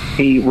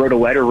 he wrote a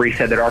letter where he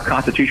said that our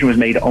Constitution was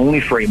made only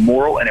for a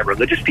moral and a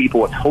religious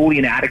people. It's wholly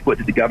inadequate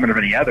to the government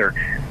of any other.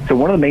 So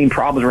one of the main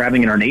problems we're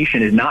having in our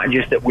nation is not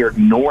just that we're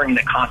ignoring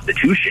the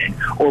Constitution,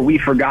 or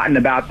we've forgotten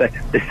about the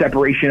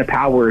separation of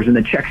powers and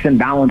the checks and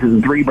balances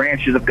and 3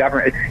 branches of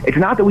government. It's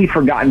not that we've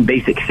forgotten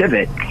basic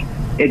civics.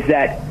 It's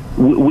that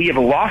we have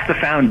lost the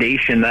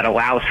foundation that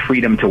allows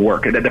freedom to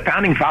work. The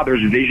Founding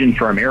Fathers' vision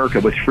for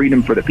America was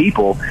freedom for the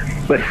people,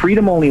 but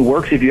freedom only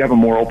works if you have a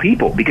moral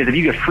people. Because if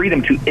you give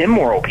freedom to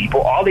immoral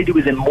people, all they do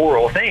is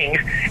immoral things,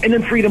 and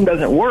then freedom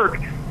doesn't work.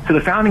 So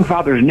the Founding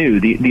Fathers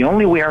knew the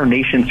only way our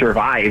nation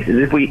survives is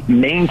if we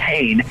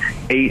maintain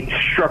a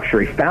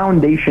structure, a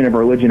foundation of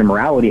religion and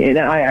morality. And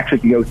I actually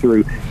could go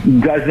through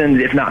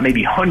dozens, if not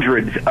maybe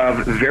hundreds,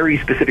 of very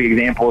specific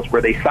examples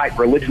where they cite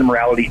religion and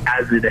morality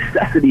as a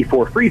necessity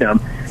for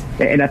freedom.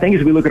 And I think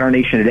as we look at our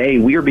nation today,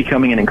 we are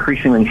becoming an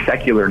increasingly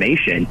secular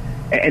nation.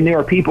 And there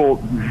are people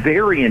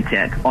very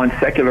intent on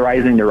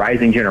secularizing the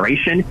rising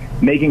generation,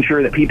 making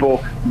sure that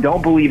people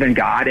don't believe in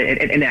God,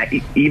 and that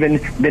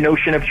even the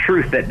notion of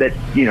truth, that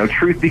you know,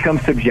 truth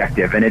becomes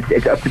subjective, and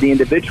it's up to the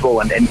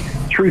individual, and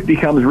truth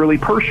becomes really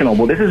personal.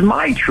 Well, this is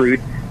my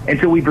truth. And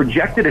so we've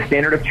rejected a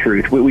standard of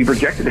truth. We've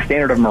rejected a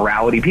standard of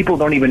morality. People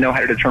don't even know how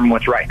to determine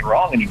what's right and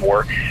wrong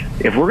anymore.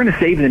 If we're going to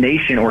save the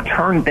nation or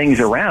turn things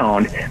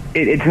around,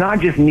 it's not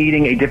just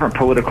needing a different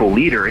political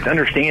leader. It's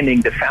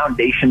understanding the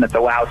foundation that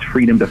allows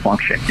freedom to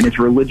function, and it's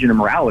religion and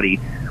morality,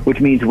 which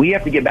means we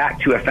have to get back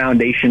to a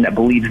foundation that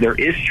believes there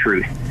is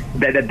truth,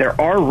 that there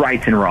are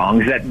rights and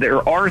wrongs, that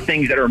there are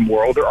things that are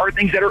moral, there are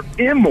things that are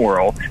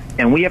immoral,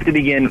 and we have to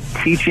begin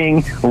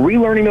teaching,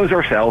 relearning those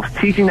ourselves,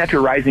 teaching that to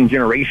a rising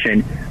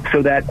generation,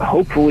 so that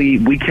hopefully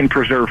we can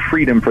preserve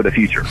freedom for the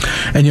future.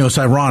 And, you know, it's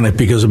ironic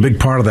because a big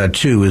part of that,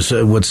 too, is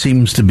what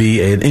seems to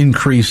be an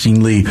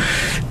increasingly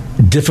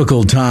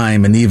difficult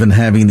time in even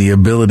having the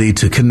ability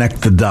to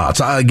connect the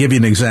dots. I'll give you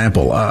an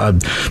example.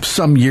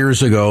 Some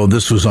years ago,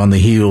 this was on the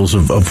heels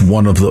of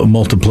one of the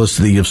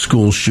multiplicity of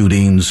school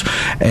shootings,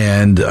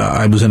 and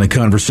I was in a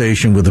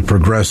conversation with a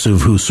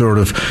progressive who sort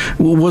of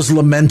was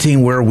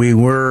lamenting where we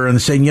were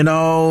and saying,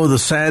 the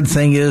sad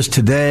thing is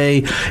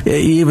today,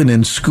 even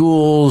in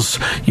schools,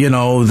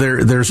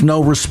 there's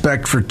no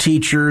respect for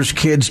teachers.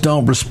 Kids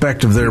don't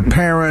respect of their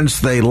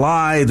parents. They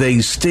lie, they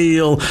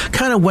steal.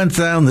 Kind of went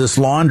down this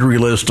laundry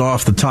list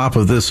off the top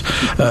of this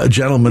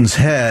gentleman's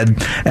head,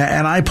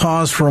 and I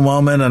paused for a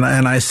moment and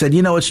I said,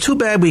 it's too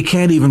bad we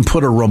can't even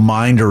put a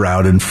reminder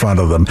out in front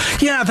of them.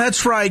 Yeah,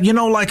 that's right.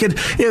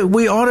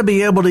 We ought to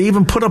be able to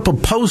even put up a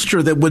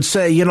poster that would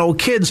say,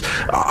 kids,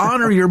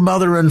 honor your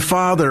mother and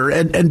father,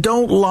 and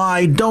don't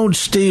lie, don't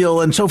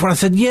steal, and so forth. I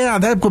said, yeah,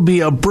 that would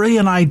be a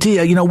brilliant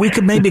idea. We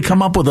could maybe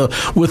come up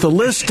with a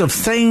list of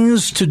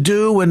things to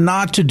do and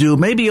not to do.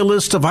 Maybe a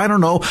list of, I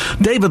don't know,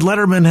 David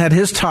Letterman had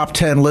his top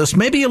 10 list.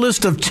 Maybe a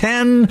list of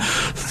 10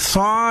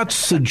 thoughts,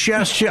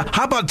 suggestions.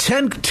 How about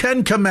 10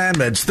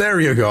 commandments? There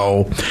you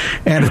go.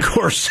 And of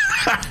course,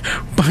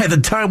 by the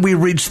time we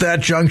reached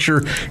that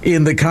juncture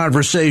in the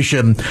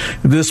conversation,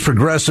 this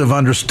progressive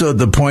understood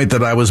the point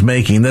that I was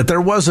making, that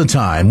there was a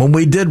time when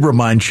we did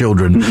remind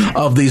children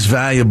of these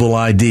valuable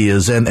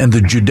ideas and the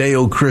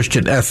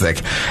Judeo-Christian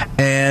ethic.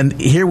 And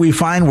here we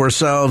find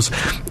ourselves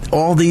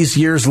all these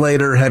years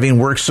later, having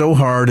worked so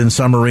hard in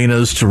some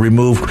arenas to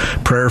remove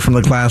prayer from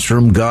the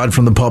classroom, God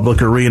from the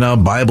public arena,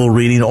 Bible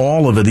reading,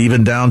 all of it,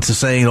 even down to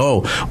saying,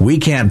 we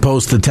can't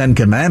post the 10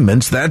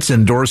 Commandments. That's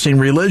endorsing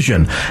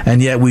religion.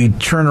 And yet we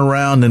turn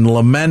around and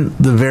lament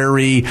the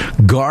very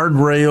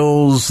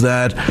guardrails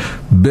that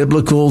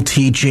biblical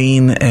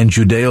teaching and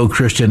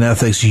Judeo-Christian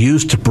ethics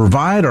used to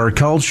provide our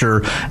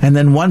culture. And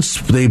then once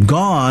they've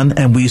gone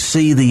and we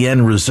see the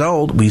end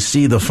result, we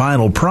see the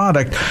final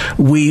product,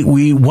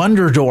 we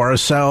wonder to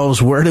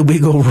ourselves, where did we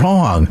go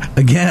wrong?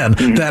 Again,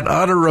 that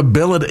utter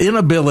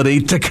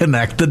inability to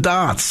connect the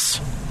dots.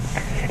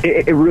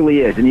 It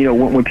really is.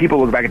 And, when people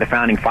look back at the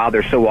Founding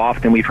Fathers, so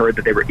often we've heard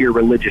that they were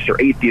irreligious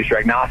or atheists or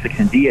agnostics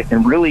and deists.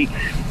 And really,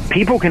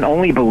 people can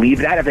only believe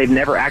that if they've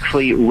never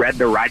actually read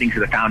the writings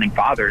of the Founding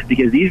Fathers,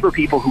 because these were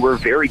people who were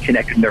very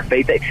connected in their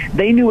faith.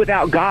 They knew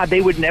without God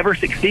they would never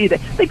succeed.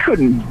 They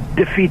couldn't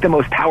defeat the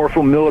most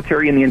powerful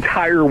military in the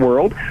entire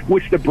world,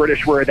 which the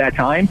British were at that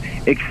time,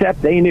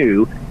 except they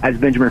knew, as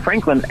Benjamin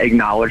Franklin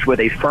acknowledged, with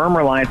a firm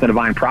reliance on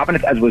divine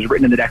providence, as was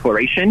written in the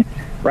Declaration,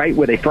 right,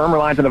 with a firm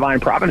reliance on divine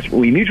providence,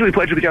 we mutually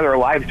pledge with each other our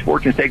lives,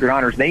 fortune, sacred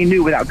honors. They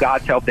knew without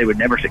God's help they would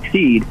never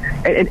succeed.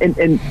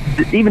 And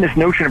even this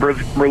notion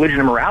of religion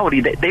and morality,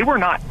 they were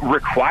not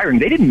requiring,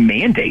 they didn't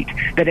mandate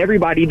that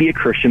everybody be a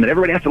Christian, that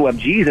everybody has to love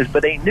Jesus,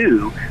 but they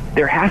knew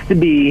there has to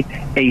be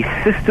a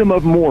system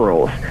of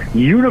morals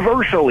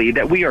universally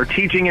that we are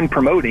teaching and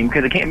promoting,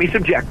 because it can't be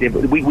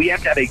subjective. We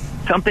have to have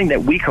something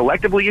that we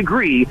collectively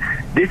agree,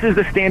 this is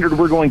the standard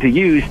we're going to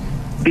use,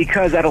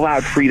 because that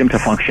allowed freedom to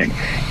function.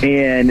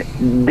 And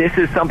this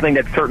is something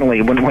that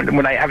certainly,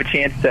 when I have a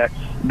chance to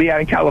be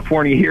out in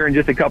California here in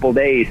just a couple of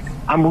days,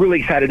 I'm really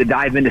excited to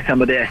dive into some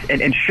of this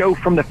and show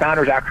from the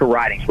founders' actual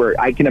writings, where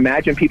I can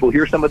imagine people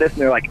hear some of this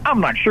and they're like,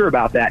 I'm not sure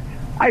about that.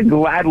 I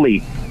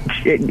gladly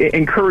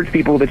encourage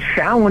people to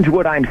challenge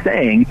what I'm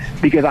saying,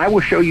 because I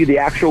will show you the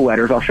actual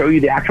letters, I'll show you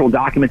the actual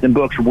documents and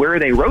books where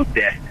they wrote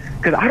this,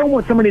 because I don't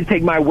want somebody to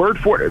take my word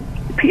for it.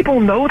 People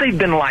know they've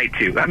been lied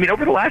to. I mean,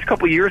 over the last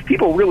couple of years,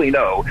 people really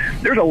know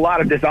there's a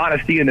lot of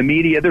dishonesty in the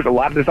media. There's a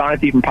lot of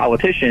dishonesty from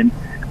politicians.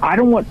 I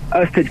don't want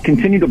us to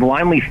continue to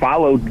blindly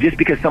follow just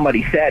because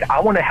somebody said. I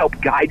want to help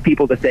guide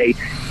people to say,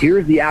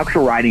 here's the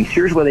actual writings,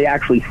 here's what they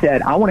actually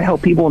said. I want to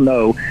help people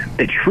know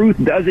that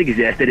truth does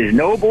exist. It is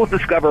knowable, it's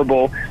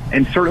discoverable,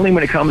 and certainly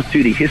when it comes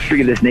to the history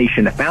of this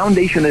nation, the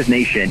foundation of this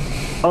nation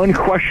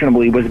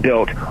unquestionably was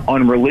built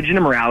on religion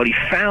and morality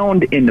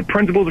found in the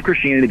principles of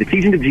Christianity, the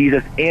teachings of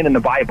Jesus, and in the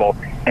Bible,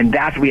 and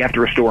that's what we have to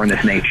restore in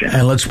this nation.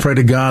 And let's pray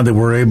to God that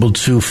we're able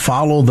to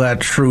follow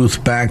that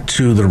truth back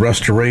to the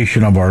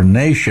restoration of our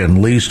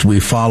nation, lest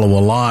we follow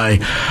a lie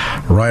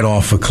right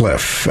off a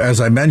cliff. As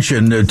I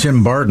mentioned,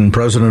 Tim Barton,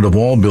 president of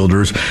Wall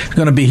Builders, is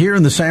going to be here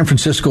in the San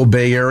Francisco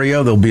Bay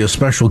Area. There'll be a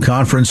special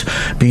conference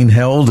being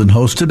held and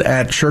hosted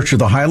at Church of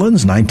the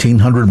Highlands,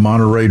 1900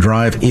 Monterey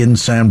Drive in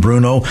San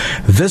Bruno,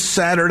 this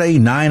Saturday,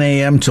 9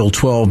 a.m. till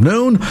 12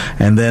 noon.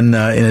 And then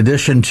in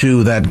addition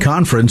to that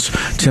conference,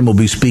 Tim will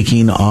be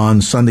speaking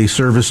on Sunday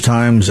service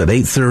times at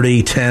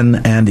 8:30,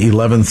 10, and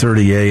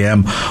 11:30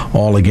 a.m.,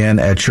 all again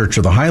at Church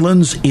of the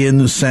Highlands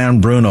in San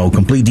Bruno.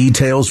 Complete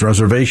details,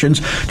 reservations,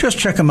 just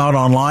check them out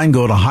online.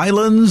 Go to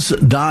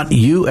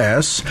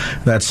highlands.us.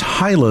 That's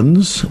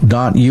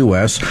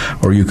highlands.us,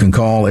 or you can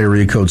call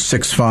area code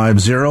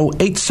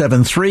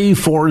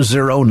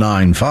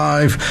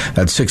 650-873-4095.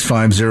 That's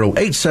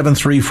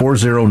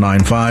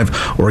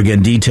 650-873-4095. Or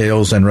again,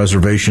 details and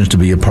reservations to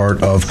be a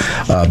part of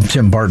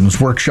Tim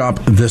Barton's workshop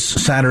this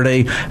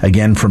Saturday,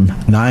 again from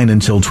 9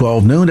 until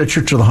 12 noon at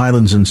Church of the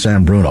Highlands in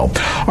San Bruno.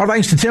 Our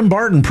thanks to Tim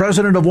Barton,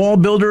 president of Wall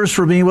Builders,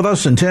 for being with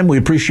us. And Tim, we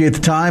appreciate the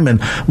time,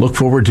 and look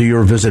forward to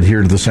your visit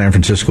here to the San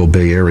Francisco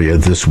Bay Area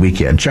this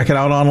weekend. Check it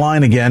out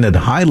online again at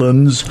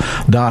highlands.us.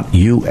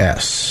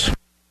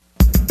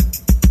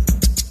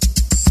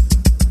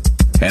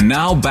 And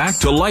now back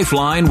to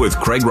Lifeline with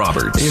Craig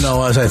Roberts. You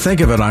know, as I think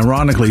of it,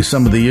 ironically,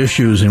 some of the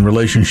issues in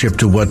relationship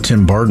to what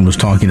Tim Barton was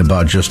talking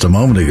about just a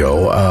moment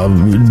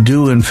ago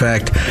do, in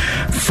fact,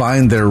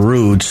 find their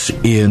roots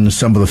in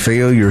some of the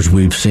failures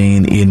we've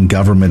seen in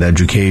government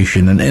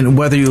education. And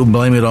whether you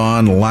blame it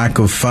on lack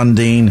of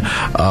funding,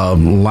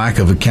 lack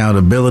of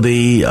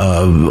accountability,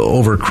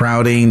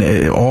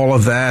 overcrowding, all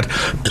of that,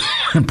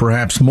 and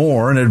perhaps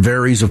more, and it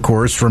varies, of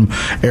course, from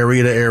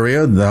area to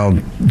area. Now,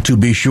 to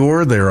be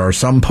sure, there are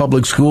some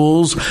public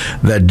schools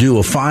that do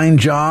a fine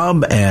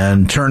job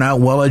and turn out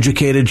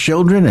well-educated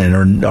children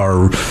and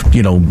are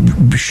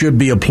should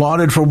be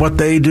applauded for what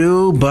they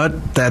do,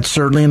 but that's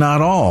certainly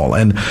not all.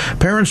 And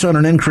parents on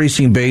an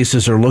increasing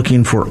basis are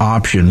looking for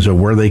options of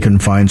where they can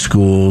find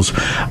schools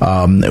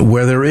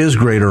where there is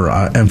greater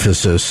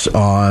emphasis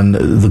on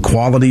the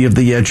quality of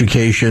the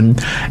education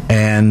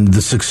and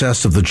the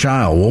success of the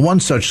child. Well, one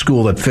such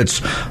school that fits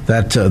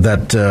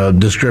that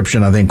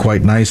description, I think,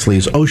 quite nicely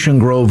is Ocean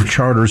Grove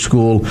Charter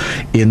School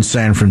in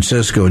San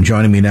Francisco. And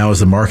joining me now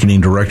is the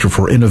Marketing Director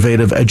for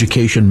Innovative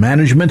Education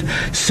Management,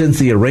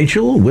 Cynthia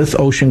Rachel with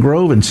Ocean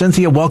Grove. And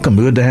Cynthia, welcome.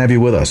 Good to have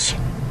you with us.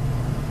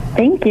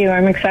 Thank you.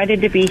 I'm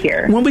excited to be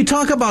here. When we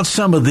talk about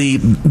some of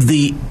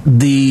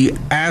the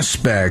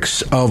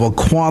aspects of a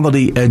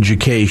quality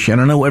education,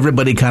 I know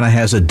everybody kind of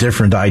has a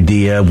different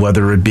idea,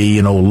 whether it be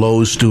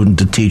low student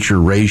to teacher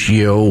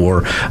ratio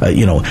or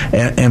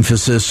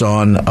emphasis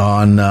on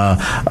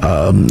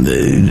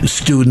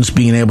students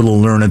being able to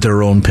learn at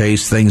their own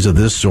pace, things of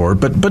this sort.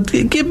 But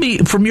give me,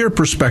 from your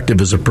perspective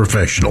as a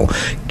professional,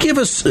 give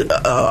us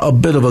a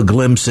bit of a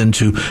glimpse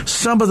into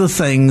some of the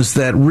things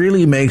that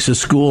really makes a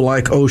school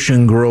like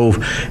Ocean Grove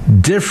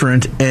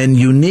different and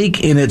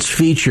unique in its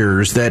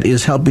features that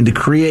is helping to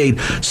create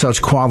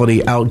such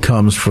quality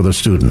outcomes for the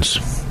students.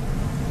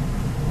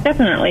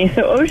 Definitely.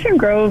 So Ocean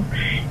Grove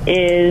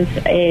is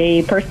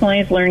a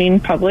personalized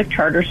learning public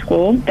charter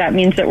school. That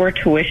means that we're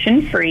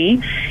tuition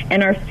free,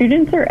 and our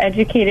students are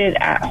educated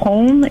at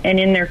home and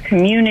in their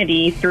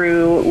community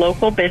through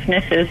local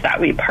businesses that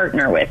we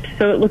partner with.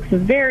 So it looks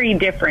very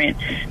different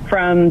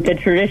from the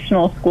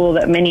traditional school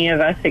that many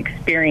of us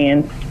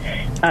experienced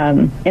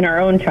in our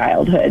own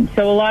childhood.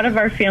 So a lot of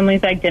our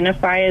families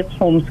identify as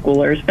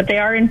homeschoolers, but they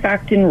are in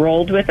fact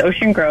enrolled with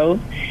Ocean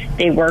Grove.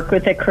 They work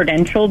with a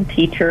credentialed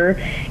teacher,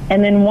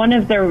 and then one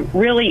of the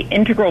really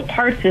integral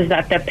parts is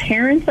that the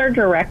parents are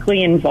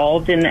directly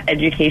involved in the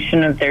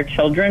education of their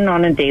children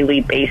on a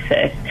daily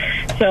basis.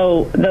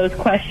 So those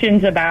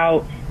questions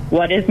about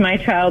what is my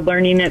child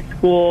learning at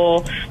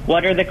school,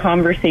 what are the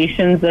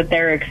conversations that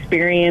they're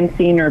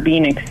experiencing or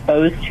being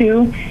exposed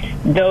to,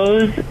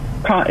 those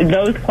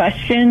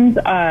questions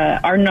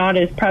are not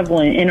as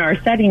prevalent in our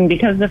setting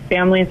because the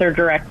families are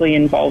directly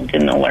involved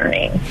in the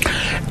learning.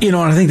 And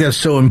I think that's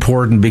so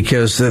important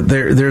because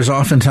there's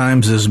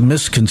oftentimes this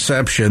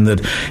misconception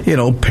that,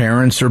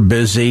 parents are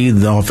busy.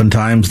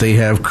 Oftentimes they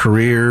have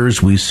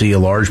careers. We see a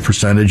large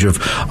percentage of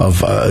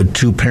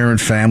two-parent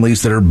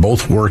families that are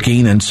both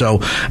working. And so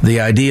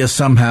the idea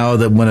somehow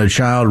that when a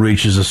child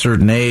reaches a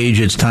certain age,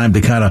 it's time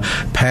to kind of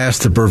pass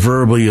the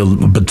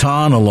proverbial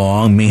baton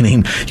along,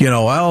 meaning,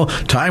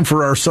 time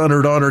for our son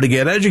or daughter to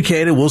get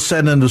educated. We'll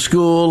send them to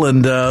school,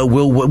 and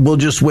we'll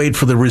just wait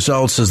for the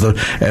results as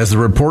the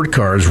report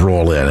cards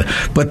roll in.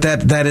 But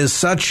that is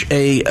such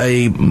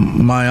a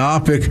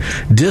myopic,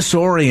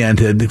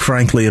 disoriented,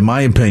 frankly, in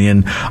my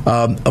opinion,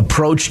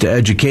 approach to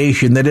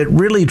education that it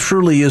really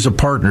truly is a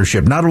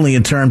partnership. Not only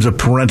in terms of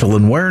parental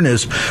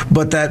awareness,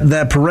 but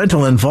that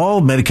parental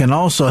involvement can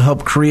also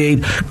help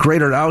create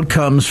greater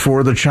outcomes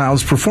for the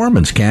child's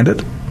performance, can't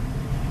it?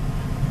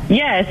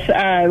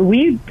 Yes,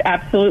 we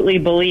absolutely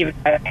believe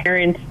that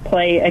parents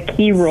play a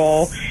key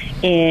role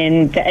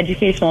in the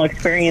educational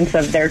experience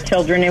of their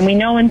children. And we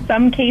know in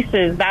some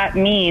cases that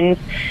means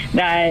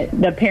that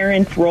the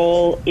parent's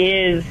role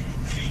is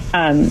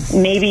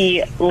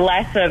maybe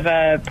less of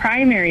a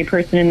primary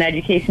person in the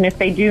education if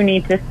they do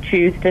need to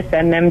choose to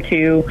send them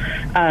to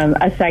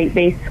a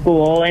site-based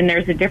school, and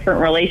there's a different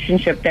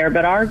relationship there.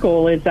 But our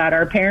goal is that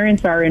our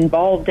parents are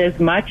involved as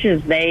much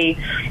as they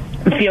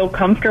feel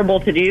comfortable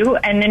to do,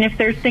 and then if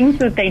there's things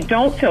that they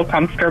don't feel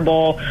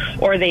comfortable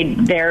or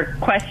they're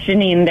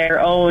questioning their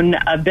own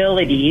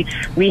ability,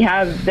 we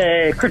have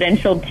the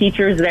credentialed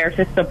teachers there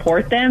to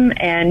support them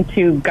and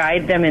to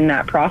guide them in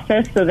that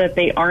process so that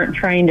they aren't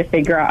trying to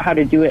figure out how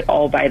to do it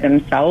all by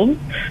themselves.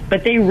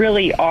 But they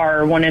really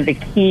are one of the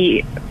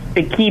key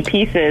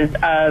pieces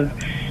of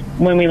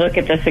when we look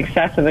at the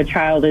success of a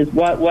child is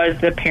what was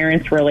the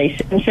parent's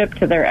relationship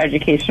to their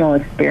educational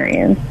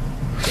experience.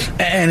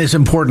 And it's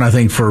important, I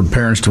think, for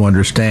parents to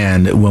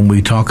understand when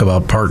we talk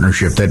about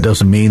partnership, that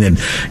doesn't mean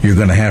that you're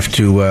going to have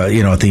to,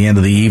 at the end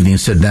of the evening,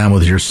 sit down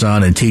with your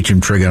son and teach him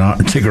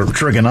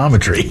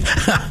trigonometry.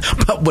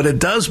 But what it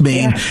does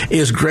mean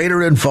is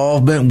greater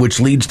involvement, which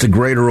leads to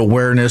greater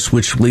awareness,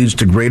 which leads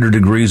to greater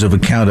degrees of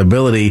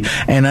accountability,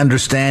 and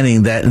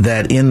understanding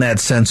that in that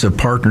sense of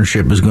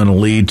partnership is going to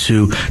lead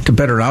to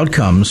better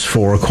outcomes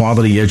for a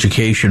quality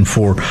education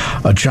for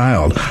a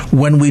child.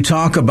 When we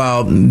talk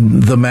about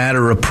the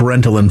matter of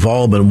parental involvement,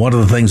 one of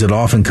the things that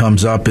often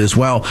comes up is,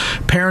 well,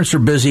 parents are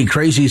busy,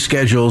 crazy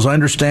schedules. I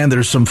understand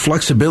there's some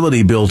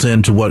flexibility built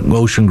into what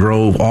Ocean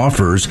Grove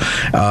offers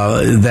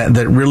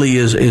that really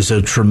is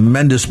a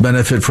tremendous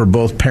benefit for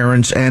both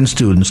parents and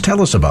students.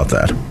 Tell us about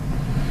that.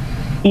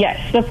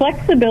 Yes, the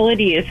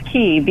flexibility is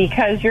key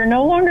because you're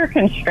no longer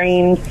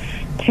constrained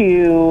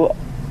to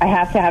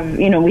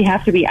we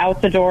have to be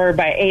out the door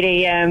by 8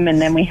 a.m.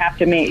 and then we have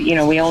to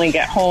we only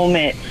get home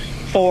at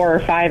 4 or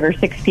 5 or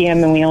 6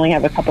 p.m. and we only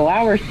have a couple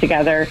hours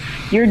together.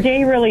 Your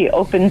day really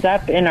opens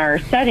up in our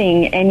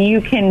setting, and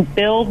you can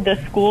build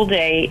the school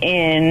day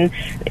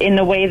in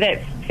the way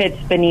that fits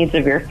the needs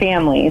of your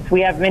families.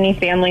 We have many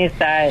families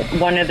that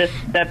one of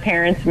the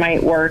parents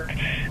might work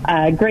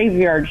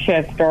graveyard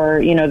shift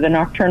or, the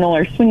nocturnal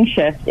or swing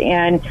shift,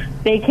 and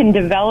they can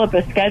develop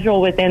a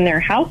schedule within their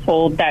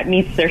household that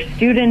meets their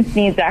students'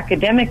 needs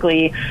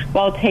academically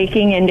while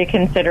taking into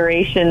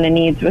consideration the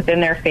needs within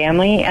their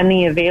family and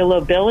the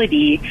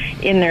availability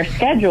in their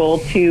schedule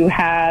to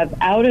have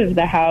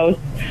out-of-the-house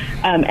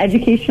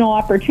educational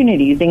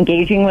opportunities,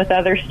 engaging with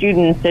other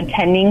students,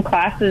 attending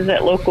classes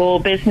at local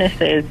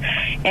businesses,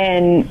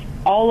 and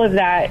all of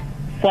that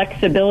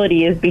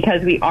flexibility is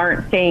because we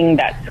aren't saying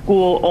that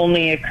school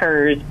only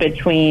occurs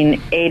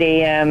between 8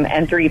 a.m.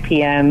 and 3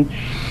 p.m.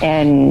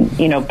 and,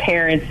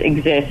 parents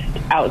exist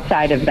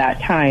outside of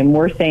that time.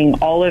 We're saying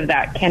all of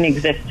that can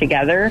exist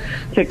together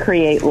to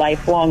create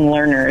lifelong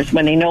learners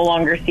when they no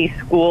longer see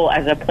school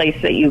as a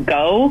place that you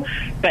go,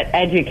 but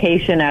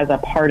education as a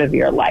part of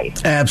your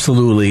life.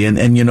 Absolutely.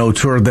 And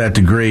toward that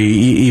degree,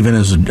 even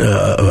as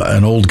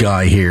an old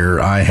guy here,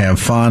 I have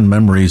fond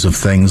memories of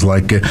things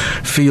like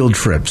field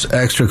trips,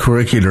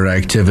 extracurricular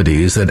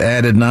activities that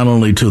added not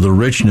only to the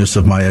richness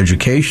of my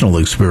educational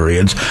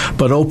experience,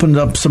 but opened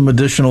up some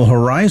additional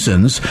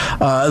horizons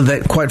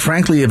that, quite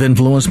frankly, have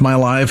influenced my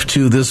life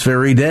to this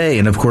very day.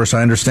 And, of course,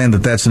 I understand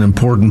that that's an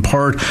important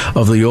part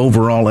of the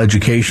overall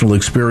educational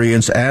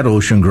experience at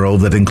Ocean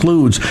Grove that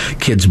includes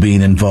kids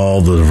being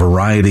involved with a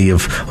variety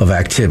of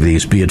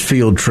activities, be it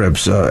field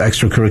trips,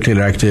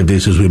 extracurricular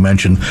activities, as we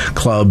mentioned,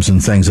 clubs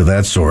and things of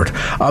that sort.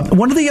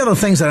 One of the other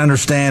things I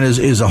understand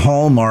is a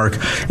hallmark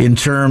in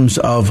terms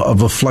of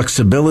the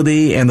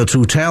flexibility and the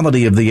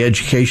totality of the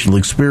educational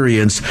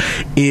experience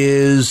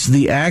is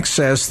the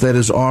access that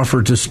is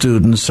offered to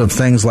students of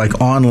things like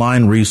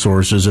online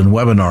resources and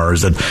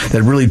webinars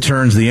that really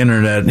turns the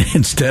internet,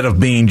 instead of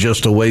being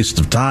just a waste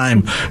of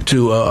time,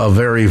 to a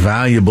very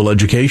valuable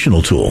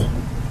educational tool.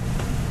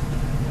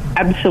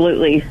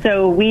 Absolutely.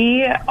 So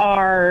we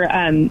are,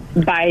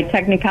 by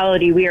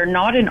technicality, we are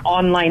not an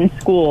online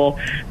school,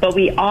 but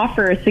we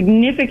offer a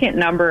significant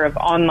number of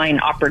online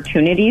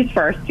opportunities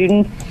for our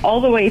students,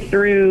 all the way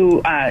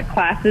through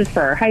classes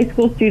for our high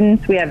school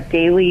students. We have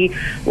daily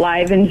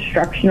live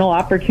instructional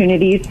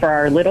opportunities for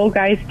our little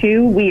guys,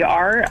 too. We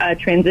are a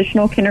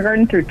transitional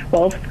kindergarten through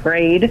 12th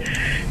grade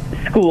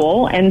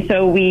school, and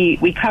so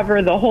we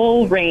cover the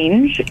whole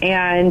range,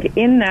 and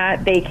in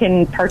that they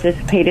can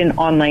participate in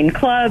online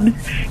clubs.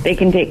 They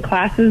can take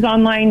classes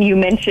online. You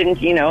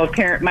mentioned, a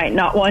parent might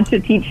not want to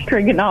teach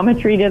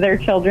trigonometry to their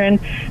children.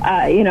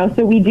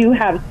 So we do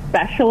have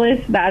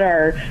specialists that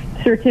are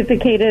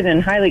certificated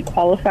and highly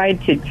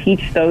qualified to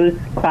teach those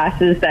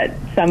classes that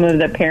some of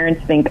the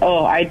parents think,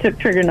 oh, I took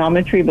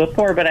trigonometry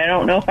before, but I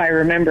don't know if I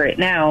remember it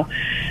now.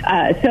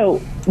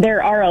 So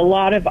there are a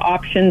lot of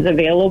options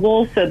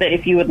available so that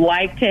if you would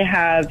like to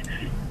have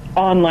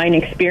online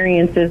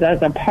experiences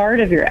as a part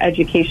of your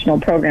educational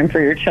program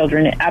for your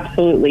children, it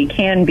absolutely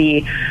can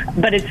be,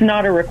 but it's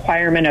not a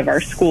requirement of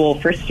our school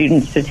for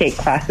students to take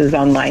classes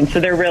online. So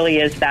there really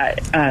is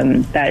that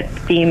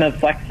theme of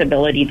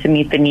flexibility to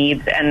meet the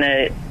needs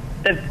and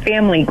the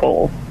family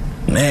goal.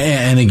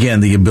 And again,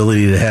 the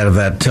ability to have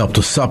that help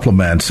to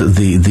supplement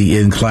the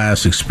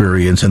in-class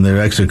experience and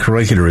their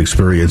extracurricular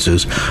experience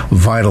is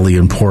vitally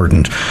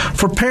important.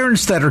 For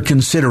parents that are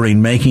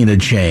considering making a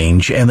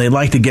change and they'd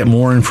like to get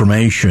more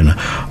information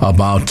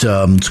about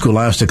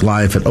scholastic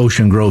life at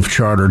Ocean Grove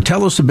Charter,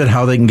 tell us a bit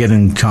how they can get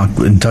in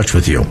touch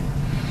with you.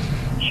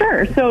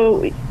 Sure.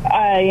 So,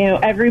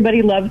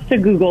 everybody loves to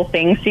Google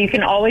things, so you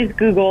can always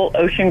Google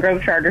Ocean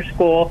Grove Charter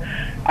School.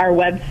 Our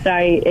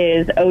website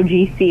is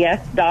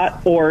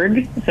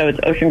ogcs.org, so it's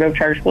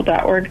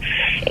oceangrovecharterschool.org.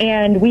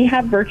 And we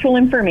have virtual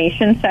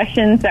information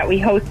sessions that we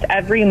host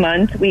every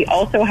month. We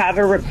also have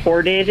a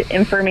recorded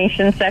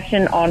information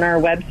session on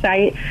our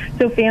website,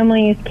 so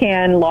families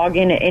can log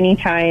in at any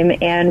time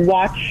and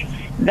watch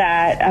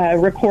that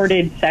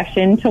recorded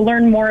session to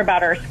learn more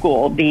about our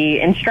school, the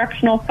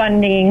instructional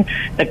funding,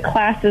 the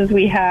classes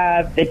we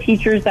have, the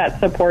teachers that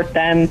support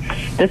them,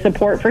 the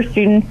support for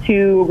students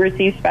who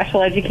receive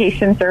special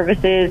education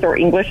services or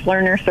English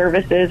learner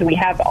services. We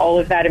have all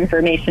of that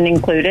information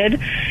included,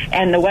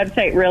 and the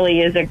website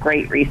really is a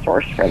great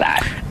resource for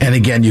that. And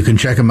again, you can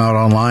check them out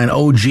online,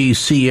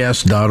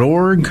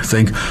 ogcs.org.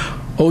 Think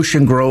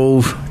Ocean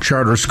Grove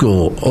Charter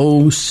School,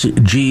 ogcs.org.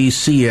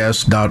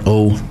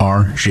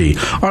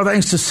 Our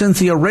thanks to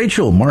Cynthia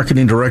Rachel,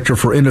 Marketing Director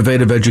for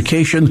Innovative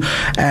Education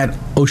at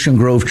Ocean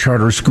Grove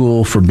Charter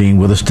School, for being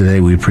with us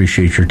today. We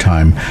appreciate your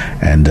time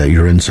and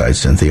your insights,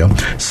 Cynthia.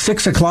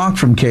 6 o'clock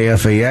from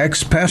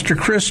KFAX, Pastor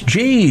Chris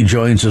G.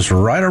 joins us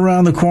right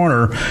around the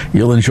corner.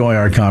 You'll enjoy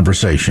our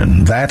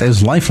conversation. That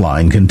as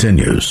Lifeline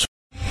continues.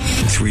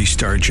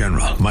 3-star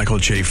General Michael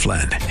J.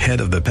 Flynn,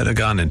 head of the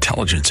Pentagon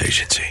Intelligence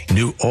Agency,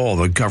 knew all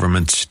the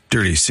government's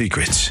dirty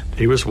secrets.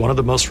 He was one of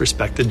the most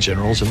respected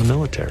generals in the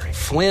military.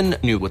 Flynn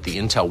knew what the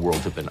intel world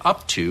had been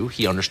up to.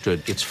 He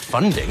understood its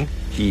funding.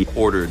 He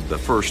ordered the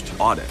first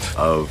audit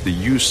of the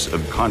use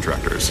of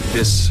contractors.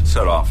 This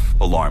set off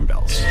alarm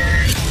bells.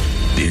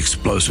 The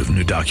explosive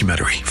new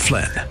documentary,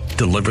 Flynn,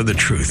 Deliver the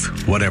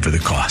Truth, Whatever the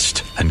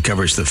Cost,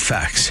 uncovers the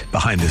facts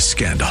behind this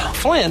scandal.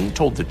 Flynn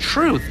told the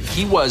truth.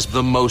 He was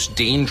the most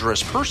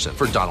dangerous person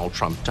for Donald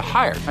Trump to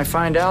hire. I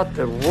find out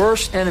the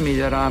worst enemy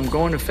that I'm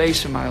going to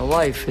face in my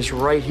life is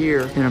right here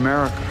in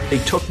America. They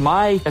took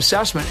my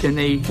assessment and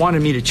they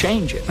wanted me to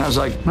change it. And I was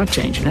like, I'm not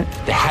changing it.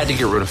 They had to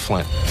get rid of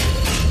Flynn.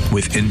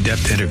 With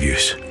in-depth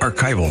interviews,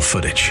 archival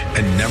footage,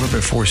 and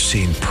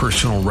never-before-seen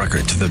personal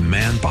records of the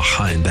man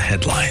behind the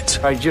headlines.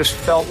 I just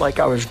felt like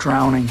I was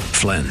drowning.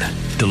 Flynn,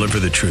 Deliver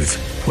the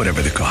Truth,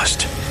 Whatever the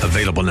Cost.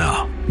 Available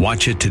now.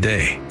 Watch it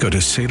today. Go to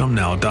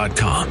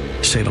salemnow.com.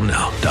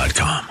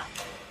 salemnow.com.